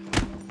 Ah!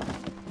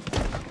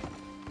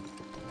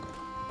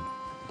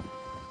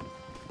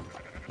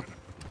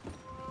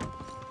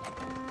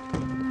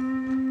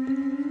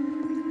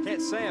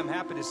 Can't say I'm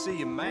happy to see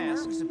you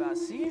masked. Nervous about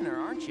seeing her,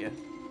 aren't you?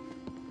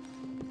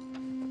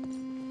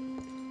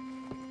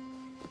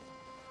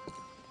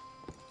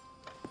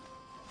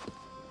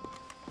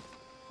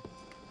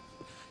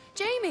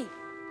 Jamie!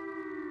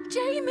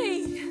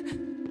 Jamie!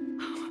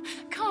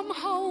 Come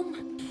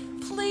home.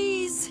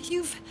 Please,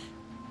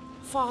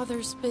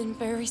 Father's been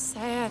very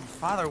sad.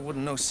 Father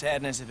wouldn't know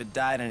sadness if it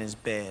died in his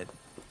bed.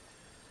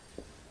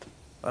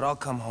 But I'll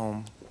come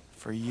home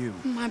for you.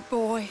 My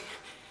boy.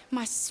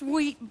 My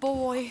sweet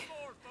boy.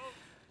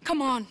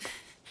 Come on.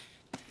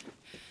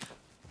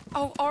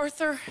 Oh,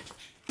 Arthur.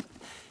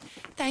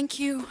 Thank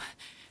you.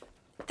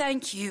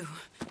 Thank you.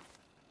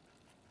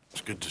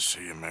 It's good to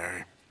see you,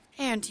 Mary.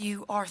 And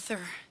you, Arthur.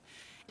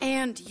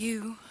 And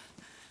you.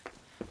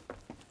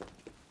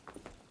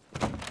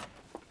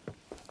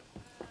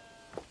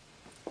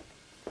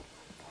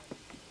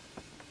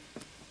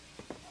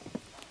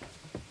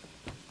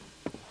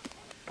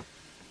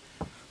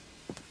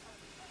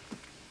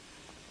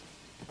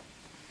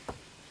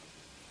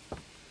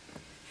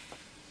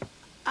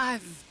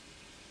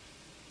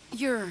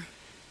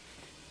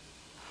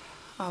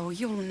 Oh,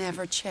 you'll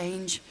never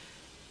change.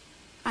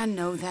 I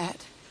know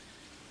that.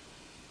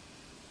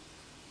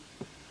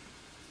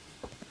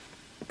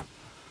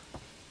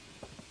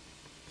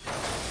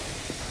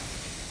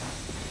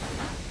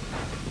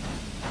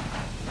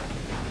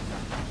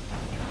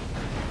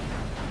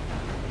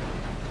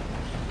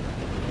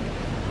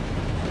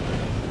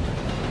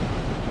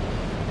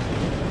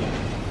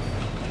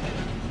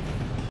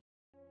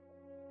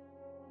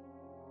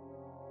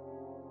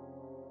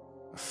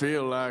 I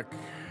feel like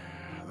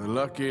the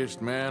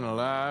luckiest man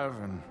alive,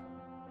 and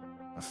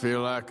I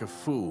feel like a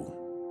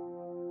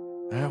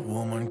fool. That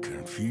woman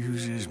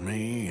confuses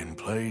me and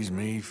plays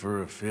me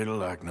for a fiddle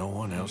like no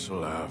one else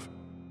alive.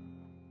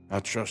 I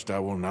trust I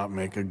will not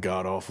make a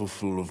god-awful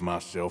fool of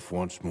myself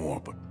once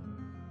more, but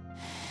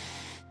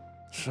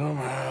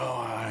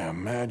somehow I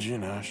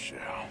imagine I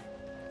shall.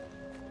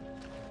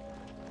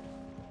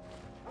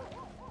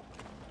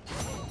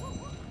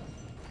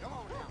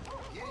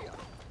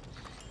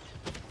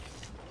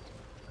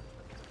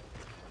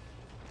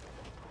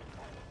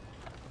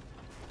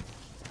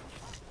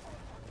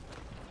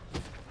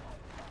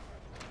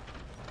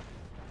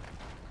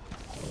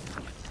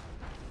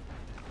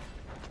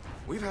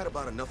 We've had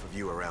about enough of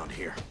you around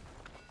here.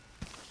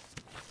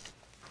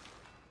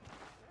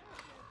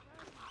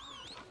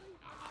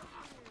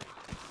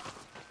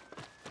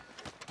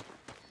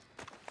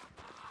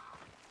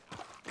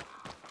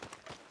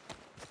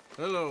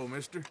 Hello,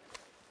 mister.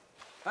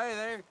 Hey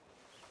there.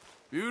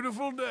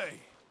 Beautiful day.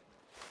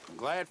 I'm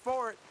glad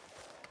for it.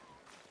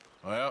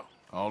 Well,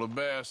 all the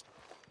best.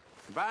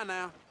 Bye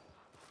now.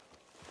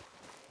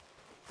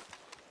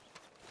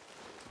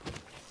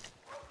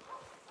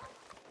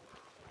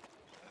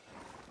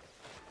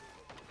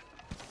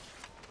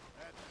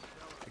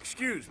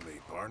 Excuse me,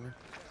 partner.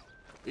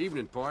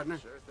 Evening, partner.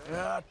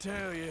 Yeah, I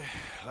tell you,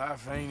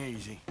 life ain't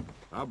easy.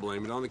 I'll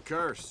blame it on the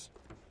curse.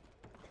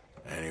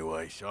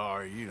 Anyway,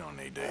 sorry, you don't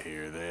need to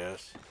hear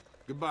this.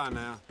 Goodbye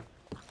now.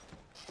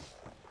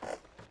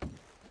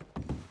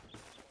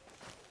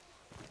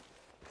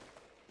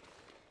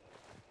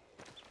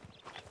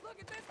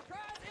 Look at this prize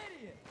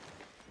idiot!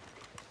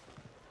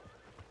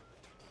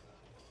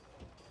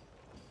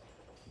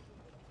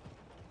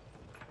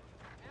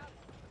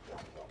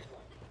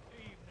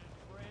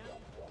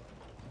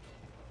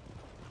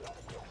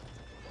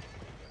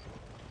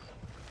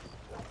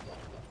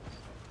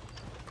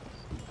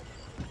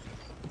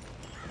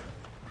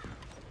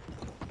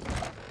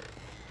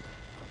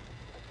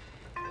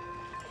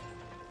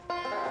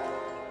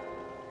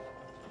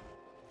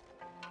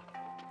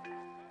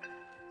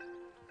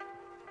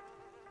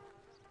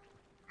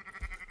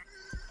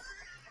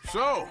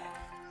 So,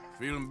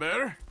 feeling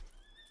better?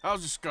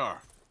 How's the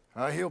scar?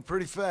 I heal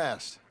pretty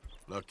fast.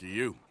 Lucky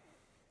you.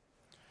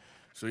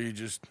 So you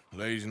just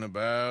lazing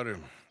about, or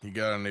you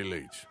got any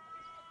leads?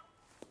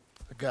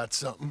 I got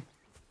something.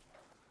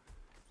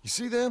 You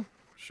see them?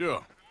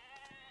 Sure.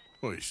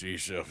 Well, you see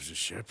yourself as a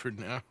shepherd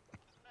now?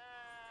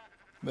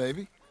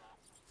 Maybe.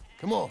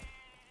 Come on.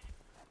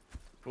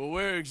 Well,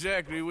 where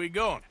exactly are we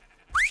going?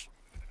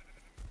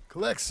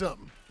 Collect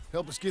something.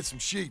 Help us get some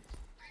sheep.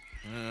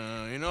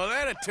 You know,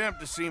 that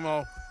attempt to seem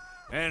all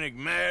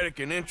enigmatic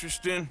and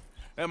interesting,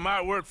 that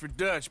might work for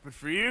Dutch, but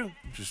for you,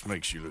 it just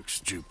makes you look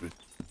stupid.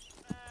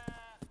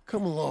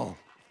 Come along.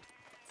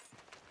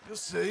 You'll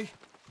see.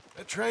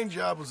 That train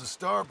job was a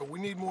start, but we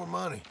need more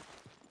money.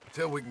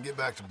 Until we can get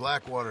back to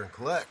Blackwater and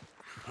collect.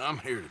 I'm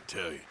here to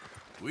tell you,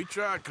 we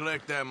try to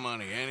collect that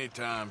money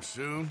anytime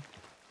soon,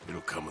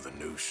 it'll come with a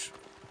noose.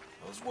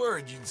 I was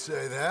worried you'd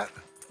say that.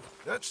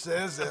 Dutch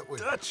says that we...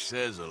 Dutch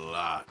says a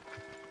lot.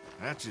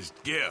 That's his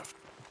gift.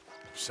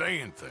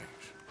 Saying things.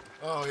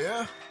 Oh,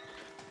 yeah?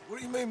 What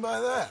do you mean by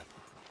that?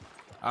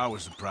 I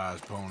was the prize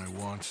pony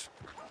once.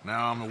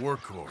 Now I'm a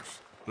workhorse.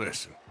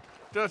 Listen,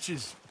 Dutch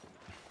is...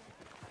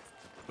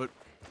 But,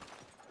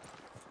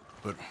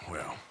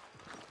 well,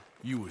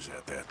 you was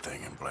at that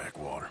thing in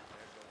Blackwater.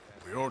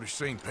 We already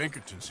seen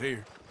Pinkertons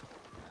here.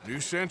 New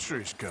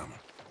century's coming.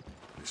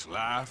 This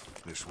life,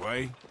 this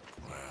way,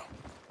 well,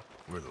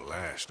 we're the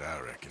last, I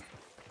reckon.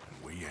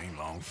 And we ain't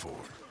long for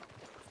it.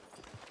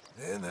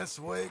 Then that's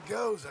the way it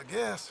goes, I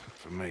guess.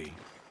 For me,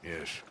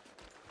 yes.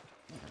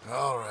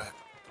 All right.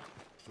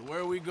 So where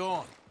are we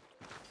going?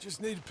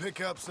 Just need to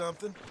pick up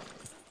something.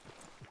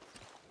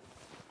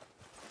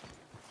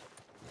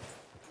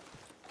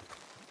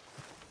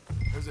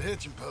 There's a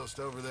hitching post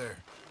over there.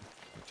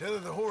 Tether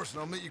the horse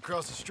and I'll meet you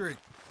across the street.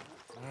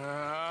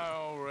 I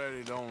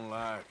already don't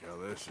like how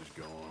this is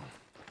going.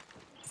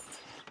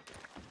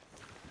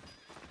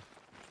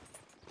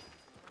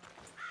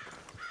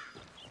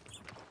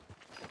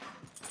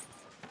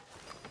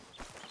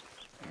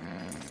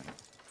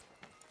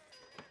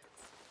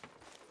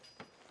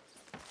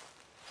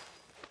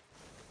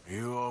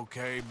 You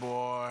okay,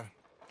 boy?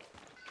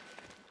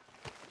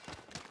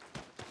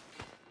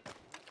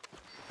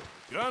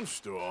 Gun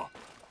store?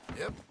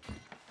 Yep.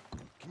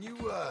 Can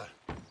you,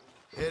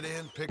 head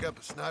in, pick up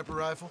a sniper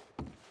rifle?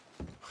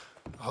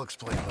 I'll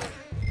explain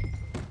later.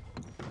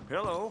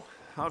 Hello.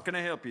 How can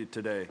I help you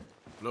today?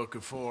 Looking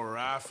for a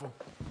rifle?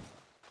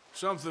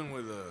 Something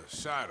with a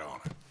sight on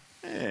it.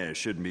 Yeah,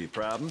 shouldn't be a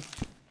problem.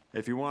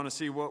 If you want to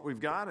see what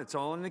we've got, it's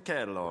all in the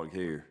catalog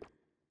here.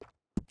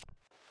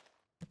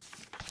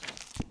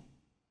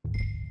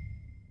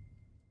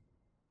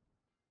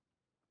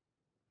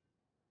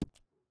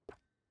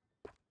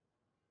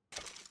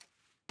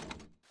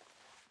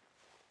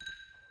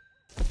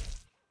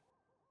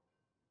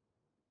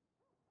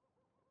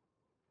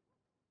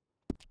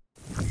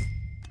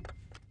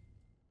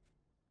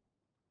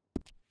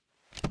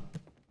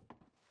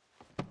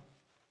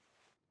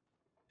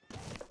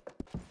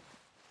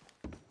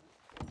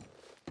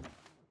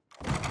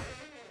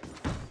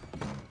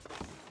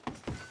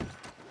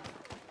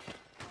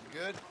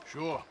 Good?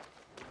 Sure.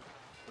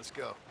 Let's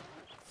go.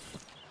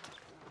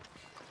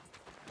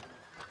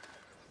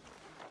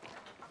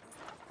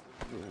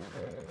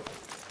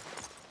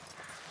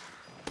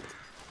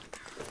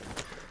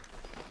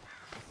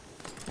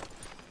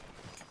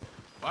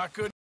 Why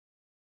couldn't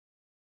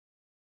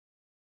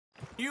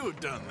you have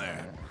done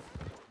that?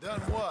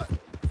 Done what?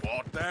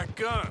 Bought that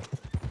gun.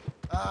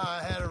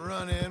 I had a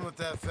run-in with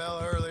that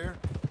fella earlier.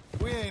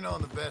 We ain't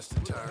on the best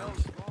of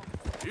terms.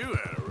 You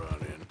had a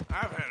run-in.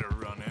 I've had a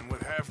run-in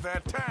with half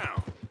that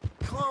town.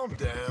 Calm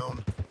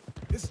down.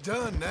 It's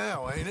done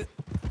now, ain't it?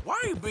 Why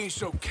are you being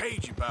so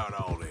cagey about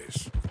all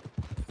this?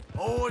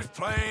 Always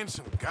playing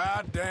some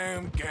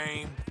goddamn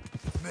game.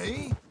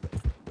 Me?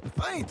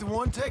 I ain't the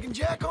one taking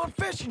Jack on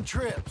fishing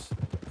trips.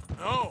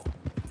 No,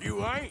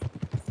 you ain't.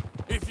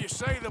 If you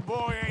say the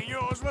boy ain't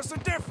yours, what's the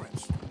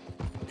difference?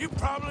 You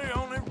probably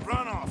only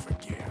run off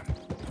again.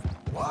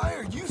 Why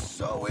are you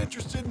so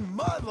interested in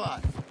my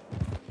life?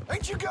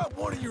 Ain't you got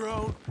one of your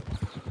own?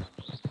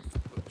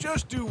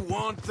 Just do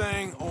one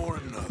thing or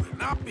another.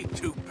 Not be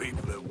two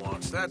people at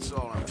once, that's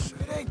all I'm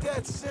saying. It ain't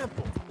that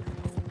simple.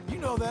 You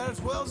know that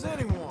as well as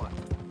anyone.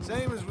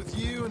 Same as with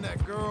you and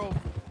that girl...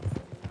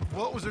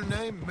 What was her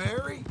name?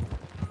 Mary?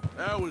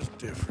 That was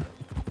different.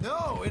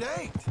 No, it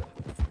ain't.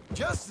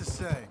 Just the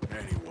same.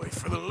 Anyway,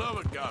 for the love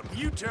of God, will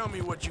you tell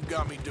me what you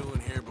got me doing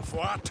here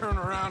before I turn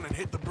around and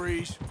hit the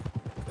breeze?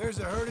 There's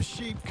a herd of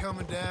sheep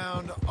coming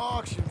down to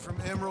auction from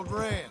Emerald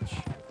Ranch.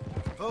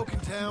 Folk in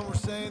town were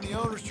saying the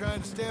owner's trying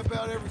to stamp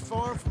out every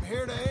farm from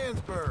here to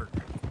Ansburg.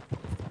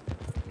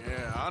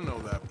 Yeah, I know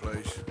that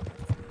place.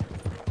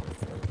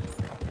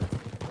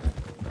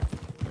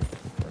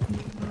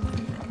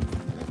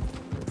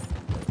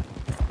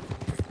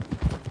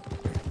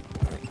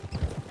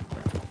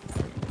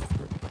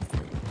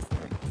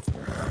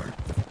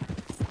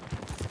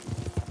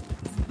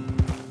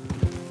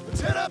 Let's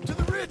head up to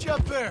the ridge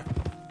up there.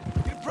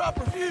 Get a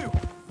proper view.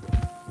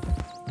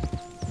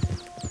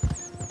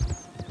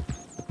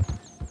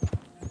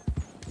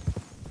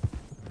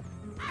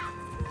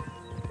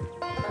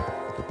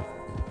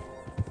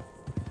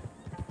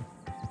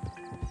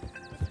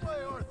 This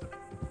way, Arthur.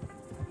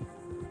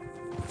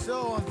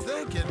 So I'm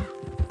thinking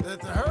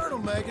that the herd will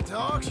make it to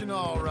auction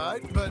all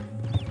right, but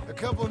a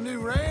couple of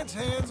new ranch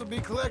hands will be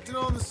collecting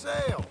on the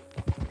sale.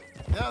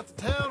 Doubt the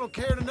town will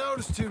care to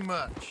notice too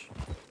much.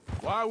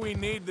 Why we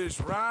need this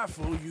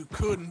rifle you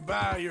couldn't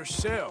buy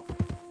yourself?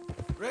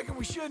 Reckon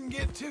we shouldn't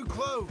get too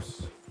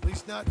close. At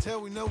least not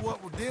till we know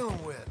what we're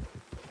dealing with.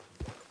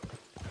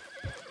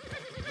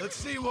 Let's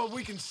see what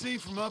we can see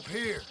from up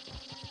here.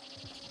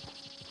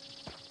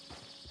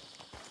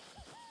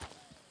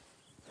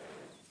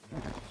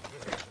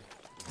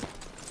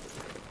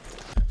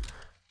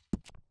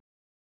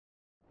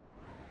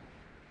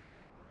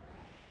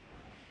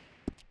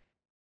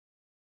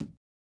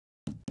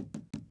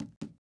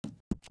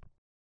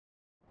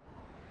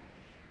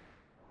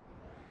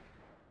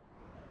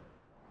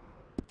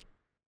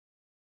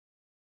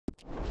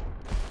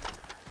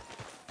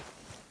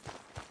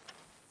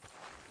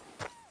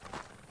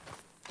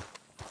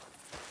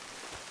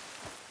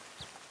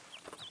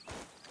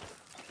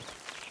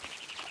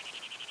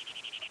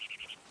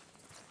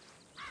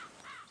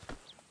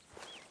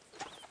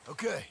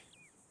 Okay,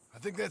 I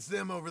think that's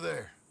them over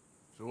there.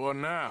 So what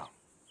now?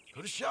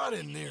 Put a shot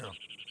in near them.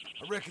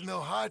 I reckon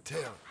they'll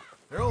hightail it.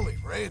 They're only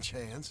ranch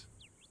hands.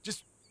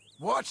 Just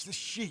watch the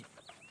sheep.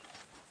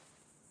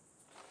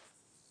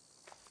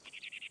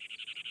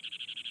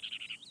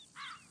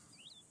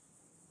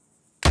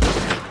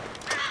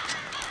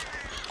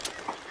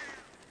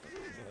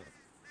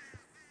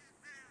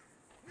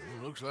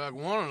 Looks like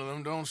one of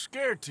them don't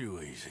scare too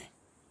easy.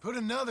 Put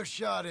another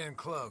shot in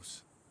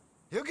close.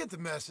 He'll get the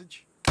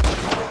message.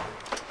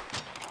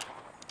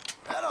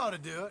 That ought to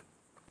do it.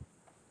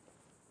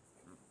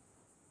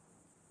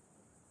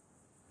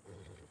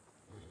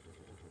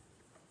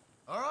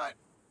 All right,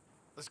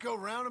 let's go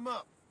round them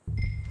up.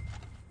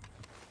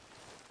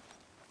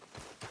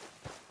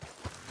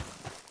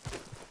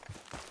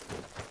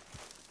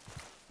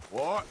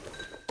 What?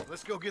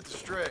 Let's go get the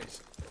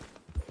strays.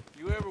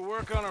 You ever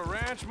work on a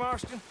ranch,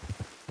 Marston?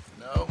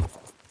 No.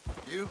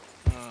 You?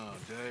 Oh,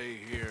 day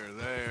here or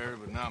there,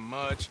 but not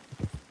much.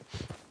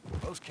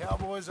 Those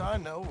cowboys I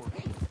know are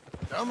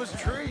dumb as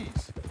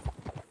trees.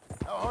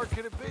 How hard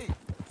could it be?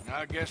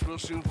 I guess we'll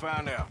soon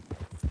find out.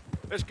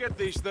 Let's get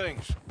these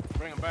things.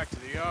 Bring them back to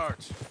the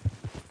yards.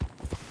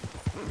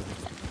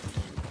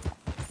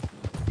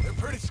 They're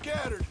pretty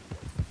scattered.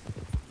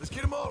 Let's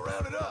get them all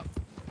rounded up.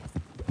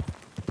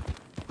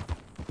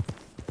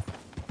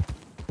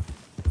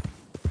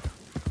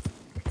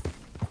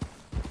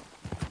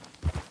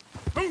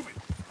 Move it!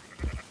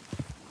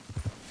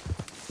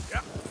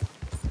 Yeah.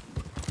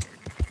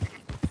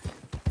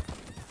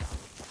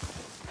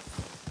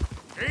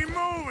 Keep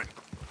moving.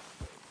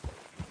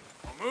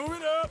 We'll move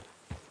it up.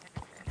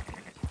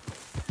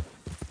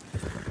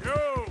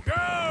 Go,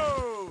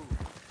 go!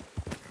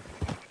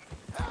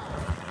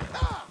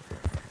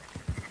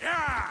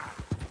 Yeah!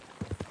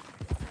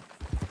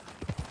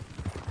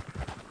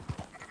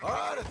 All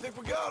right, I think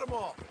we got them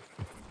all.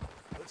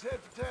 Let's head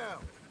for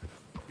town.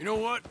 You know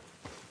what?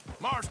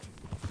 Marston,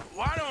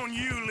 why don't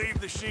you leave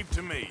the sheep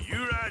to me?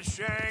 You ride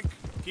Shank,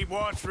 keep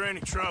watch for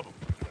any trouble.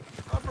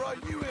 I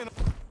brought you in.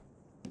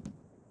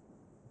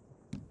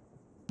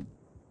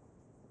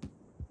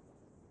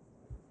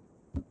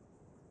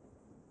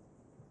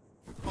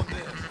 On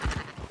this.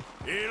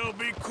 It'll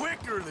be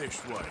quicker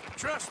this way.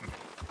 Trust me.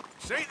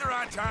 This ain't the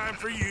right time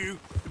for you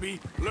to be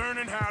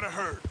learning how to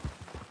herd.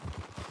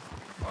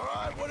 All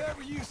right,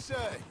 whatever you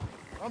say.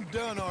 I'm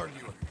done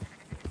arguing.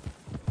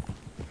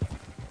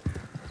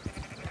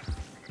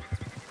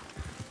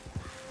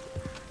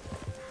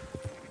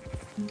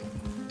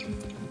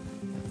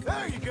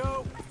 you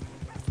go.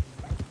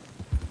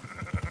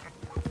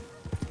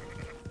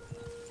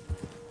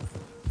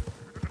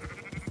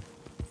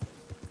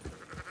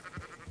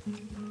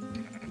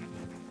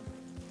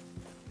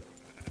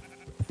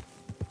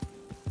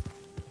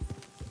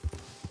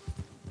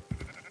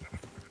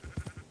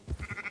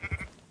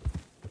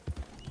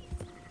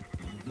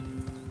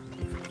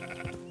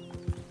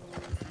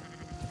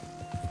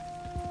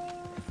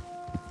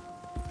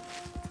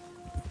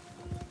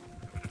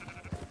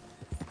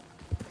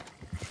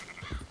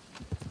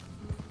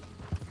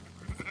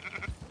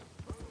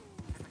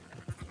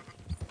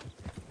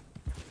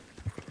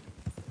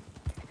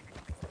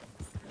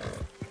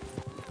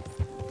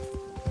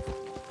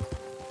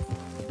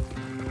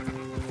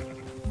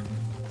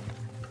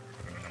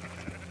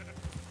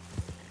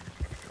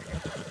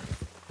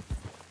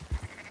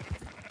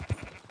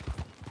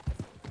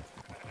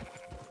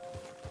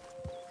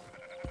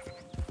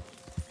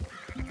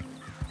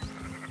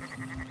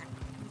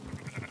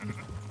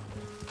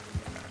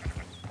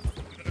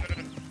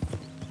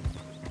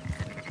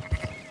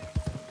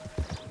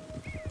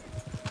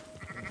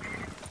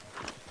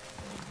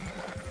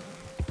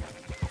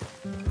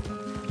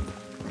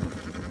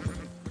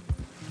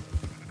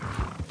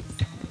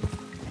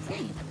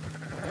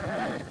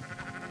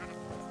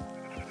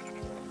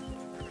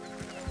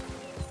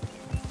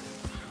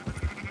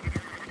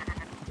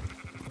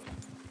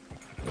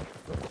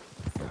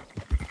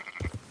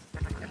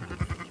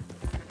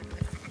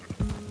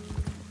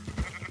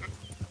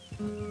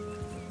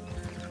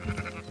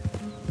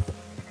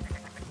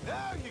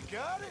 Now you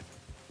got it.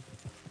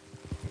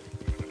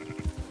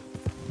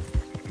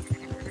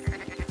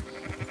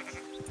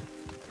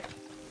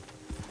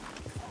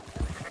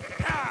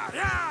 Yeah,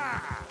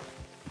 yeah.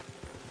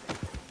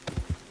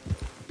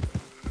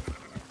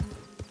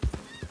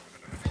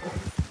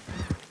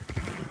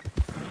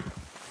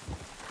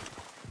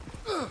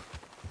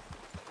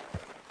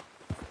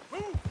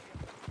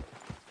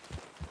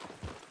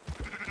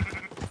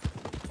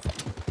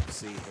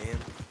 See him?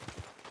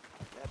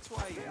 That's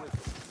why he with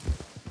us.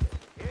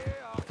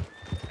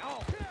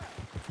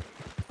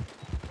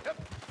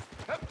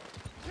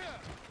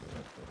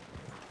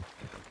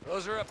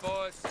 Those are up,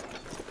 boys.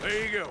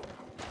 There you go.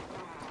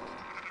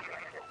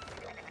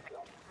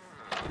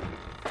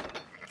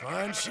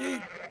 Fine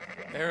sheep.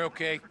 They're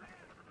okay.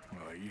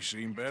 Well, you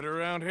seem better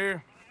around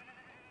here?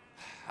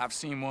 I've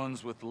seen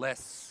ones with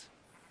less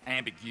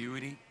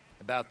ambiguity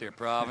about their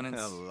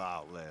provenance. A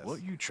lot less.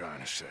 What you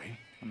trying to say?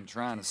 I'm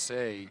trying to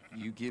say,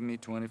 you give me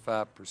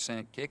 25%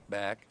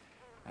 kickback,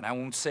 and I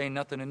won't say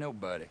nothing to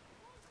nobody.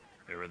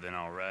 Everything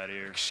all right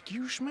here?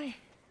 Excuse me?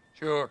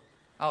 Sure,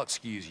 I'll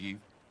excuse you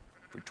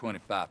for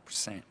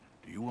 25%.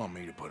 Do you want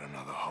me to put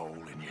another hole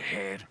in your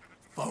head?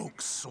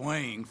 Folks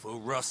swing for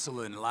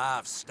rustling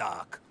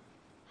livestock.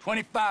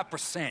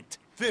 25%.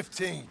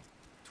 15.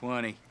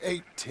 20.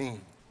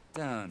 18.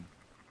 Done.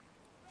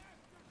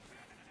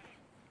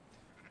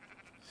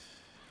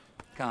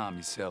 Calm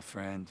yourself,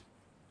 friend.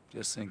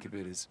 Just think of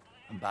it as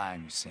I'm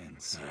buying your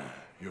sins.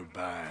 You're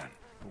buying,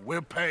 but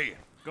we're paying.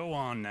 Go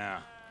on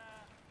now.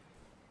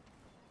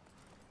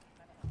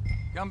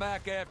 Come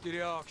back after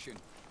the auction.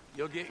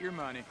 You'll get your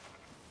money.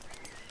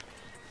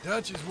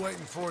 Dutch is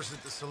waiting for us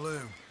at the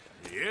saloon.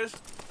 He is?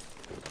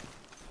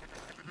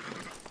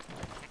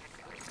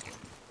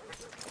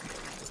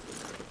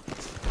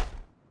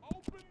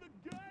 Open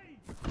the gate!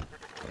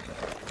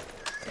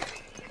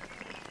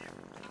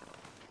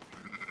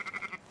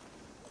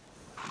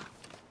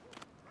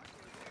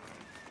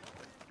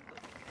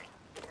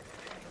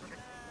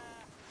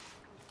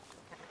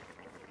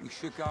 We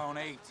shook on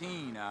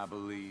 18, I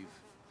believe.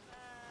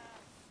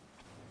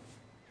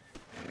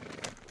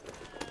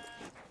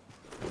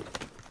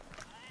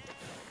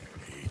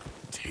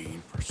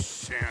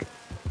 18%.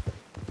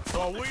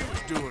 Thought we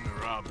was doing the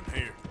robbing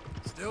here.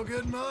 Still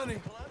good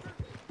money.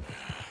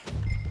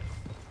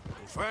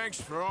 Well, thanks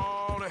for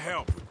all the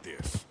help with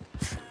this.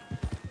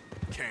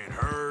 Can't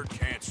herd,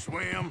 can't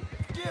swim.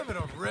 Give it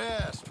a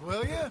rest,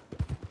 will ya?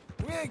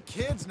 We ain't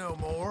kids no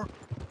more.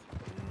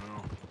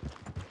 Well,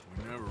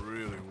 we never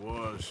really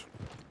was.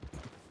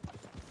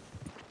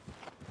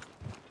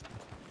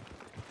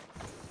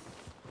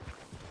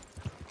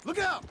 Look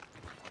out!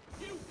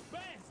 You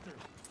bastard!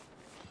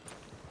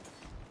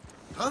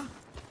 Huh?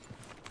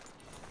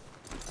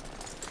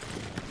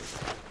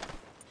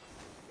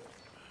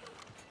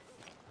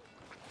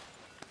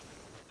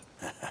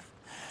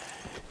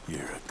 You're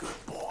a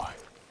good boy.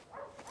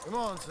 Come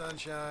on,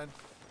 Sunshine.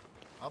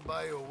 I'll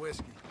buy you a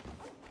whiskey.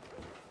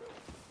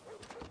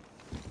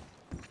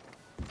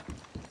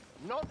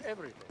 Not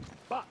everything,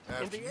 but in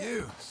After the you,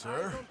 end,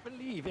 sir. I don't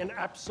believe in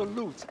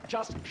absolutes,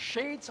 just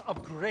shades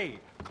of gray.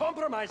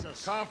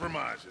 Compromises.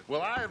 Compromises.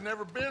 Well, I have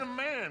never been a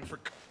man for...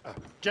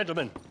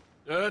 Gentlemen.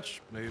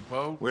 Dutch,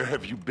 Leopold. Where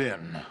have you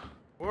been?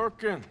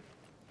 Working.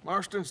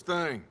 Marston's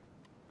thing.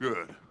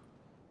 Good.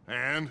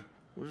 And?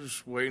 We're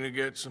just waiting to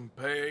get some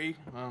pay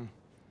on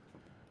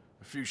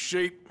a few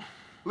sheep.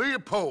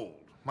 Leopold,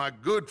 my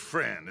good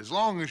friend, as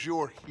long as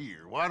you're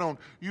here, why don't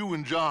you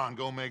and John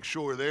go make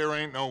sure there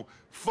ain't no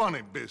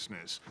funny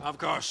business? Of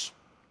course.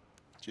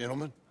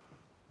 Gentlemen?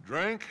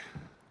 Drink?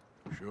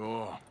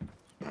 Sure.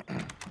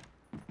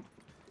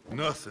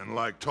 Nothing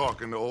like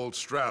talking to old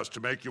Strauss to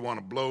make you want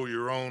to blow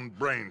your own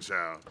brains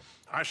out.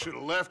 I should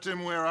have left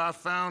him where I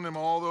found him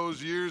all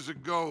those years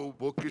ago.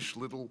 Bookish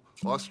little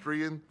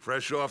Austrian,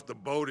 fresh off the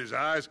boat, his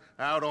eyes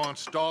out on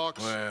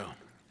stalks. Well,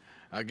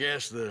 I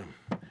guess the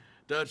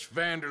Dutch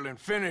Vanderlyn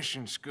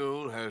Finishing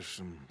School has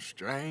some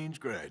strange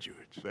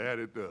graduates. That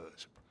it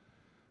does.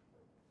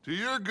 To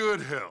your good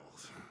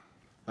health.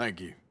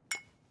 Thank you.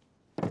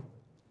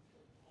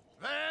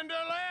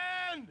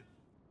 Vanderland!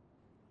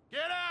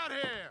 Get out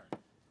here!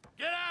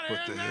 Get out What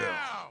here the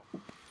now!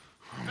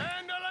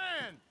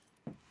 Vanderland!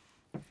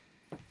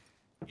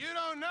 You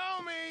don't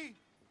know me,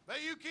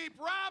 but you keep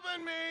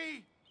robbing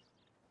me!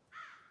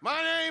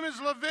 My name is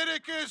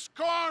Leviticus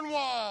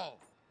Cornwall.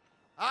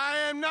 I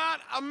am not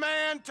a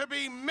man to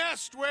be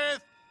messed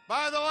with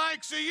by the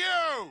likes of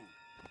you!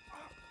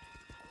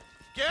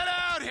 Get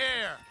out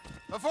here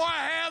before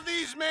I have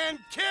these men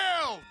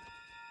killed!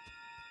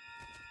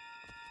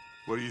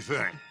 What do you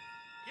think?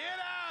 Get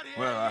out here,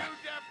 Well, you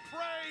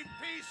depraved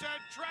piece of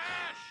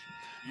trash!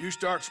 You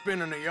start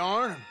spinning the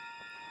yarn.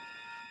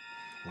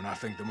 When I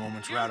think the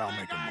moment's right, I'll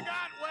make a I move.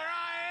 got where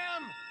I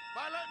am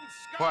by letting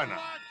Why scum not?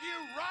 like you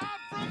rob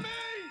from me!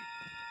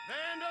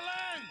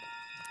 Vanderlyn,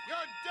 you're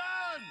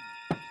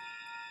done!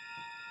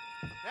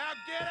 Now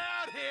get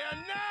out here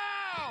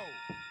now!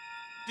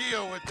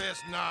 Deal with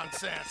this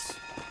nonsense.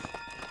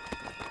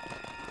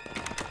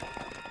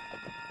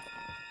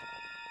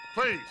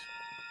 Please,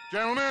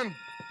 gentlemen,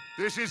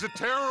 this is a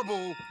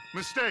terrible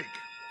mistake.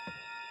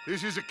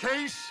 This is a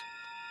case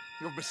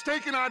of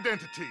mistaken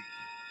identity.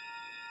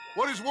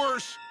 What is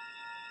worse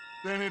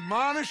than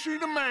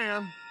admonishing a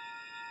man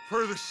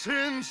for the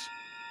sins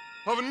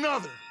of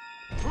another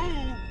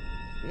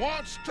who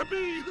wants to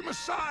be the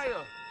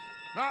Messiah?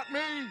 Not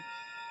me,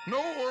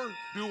 nor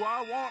do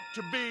I want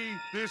to be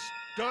this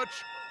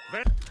Dutch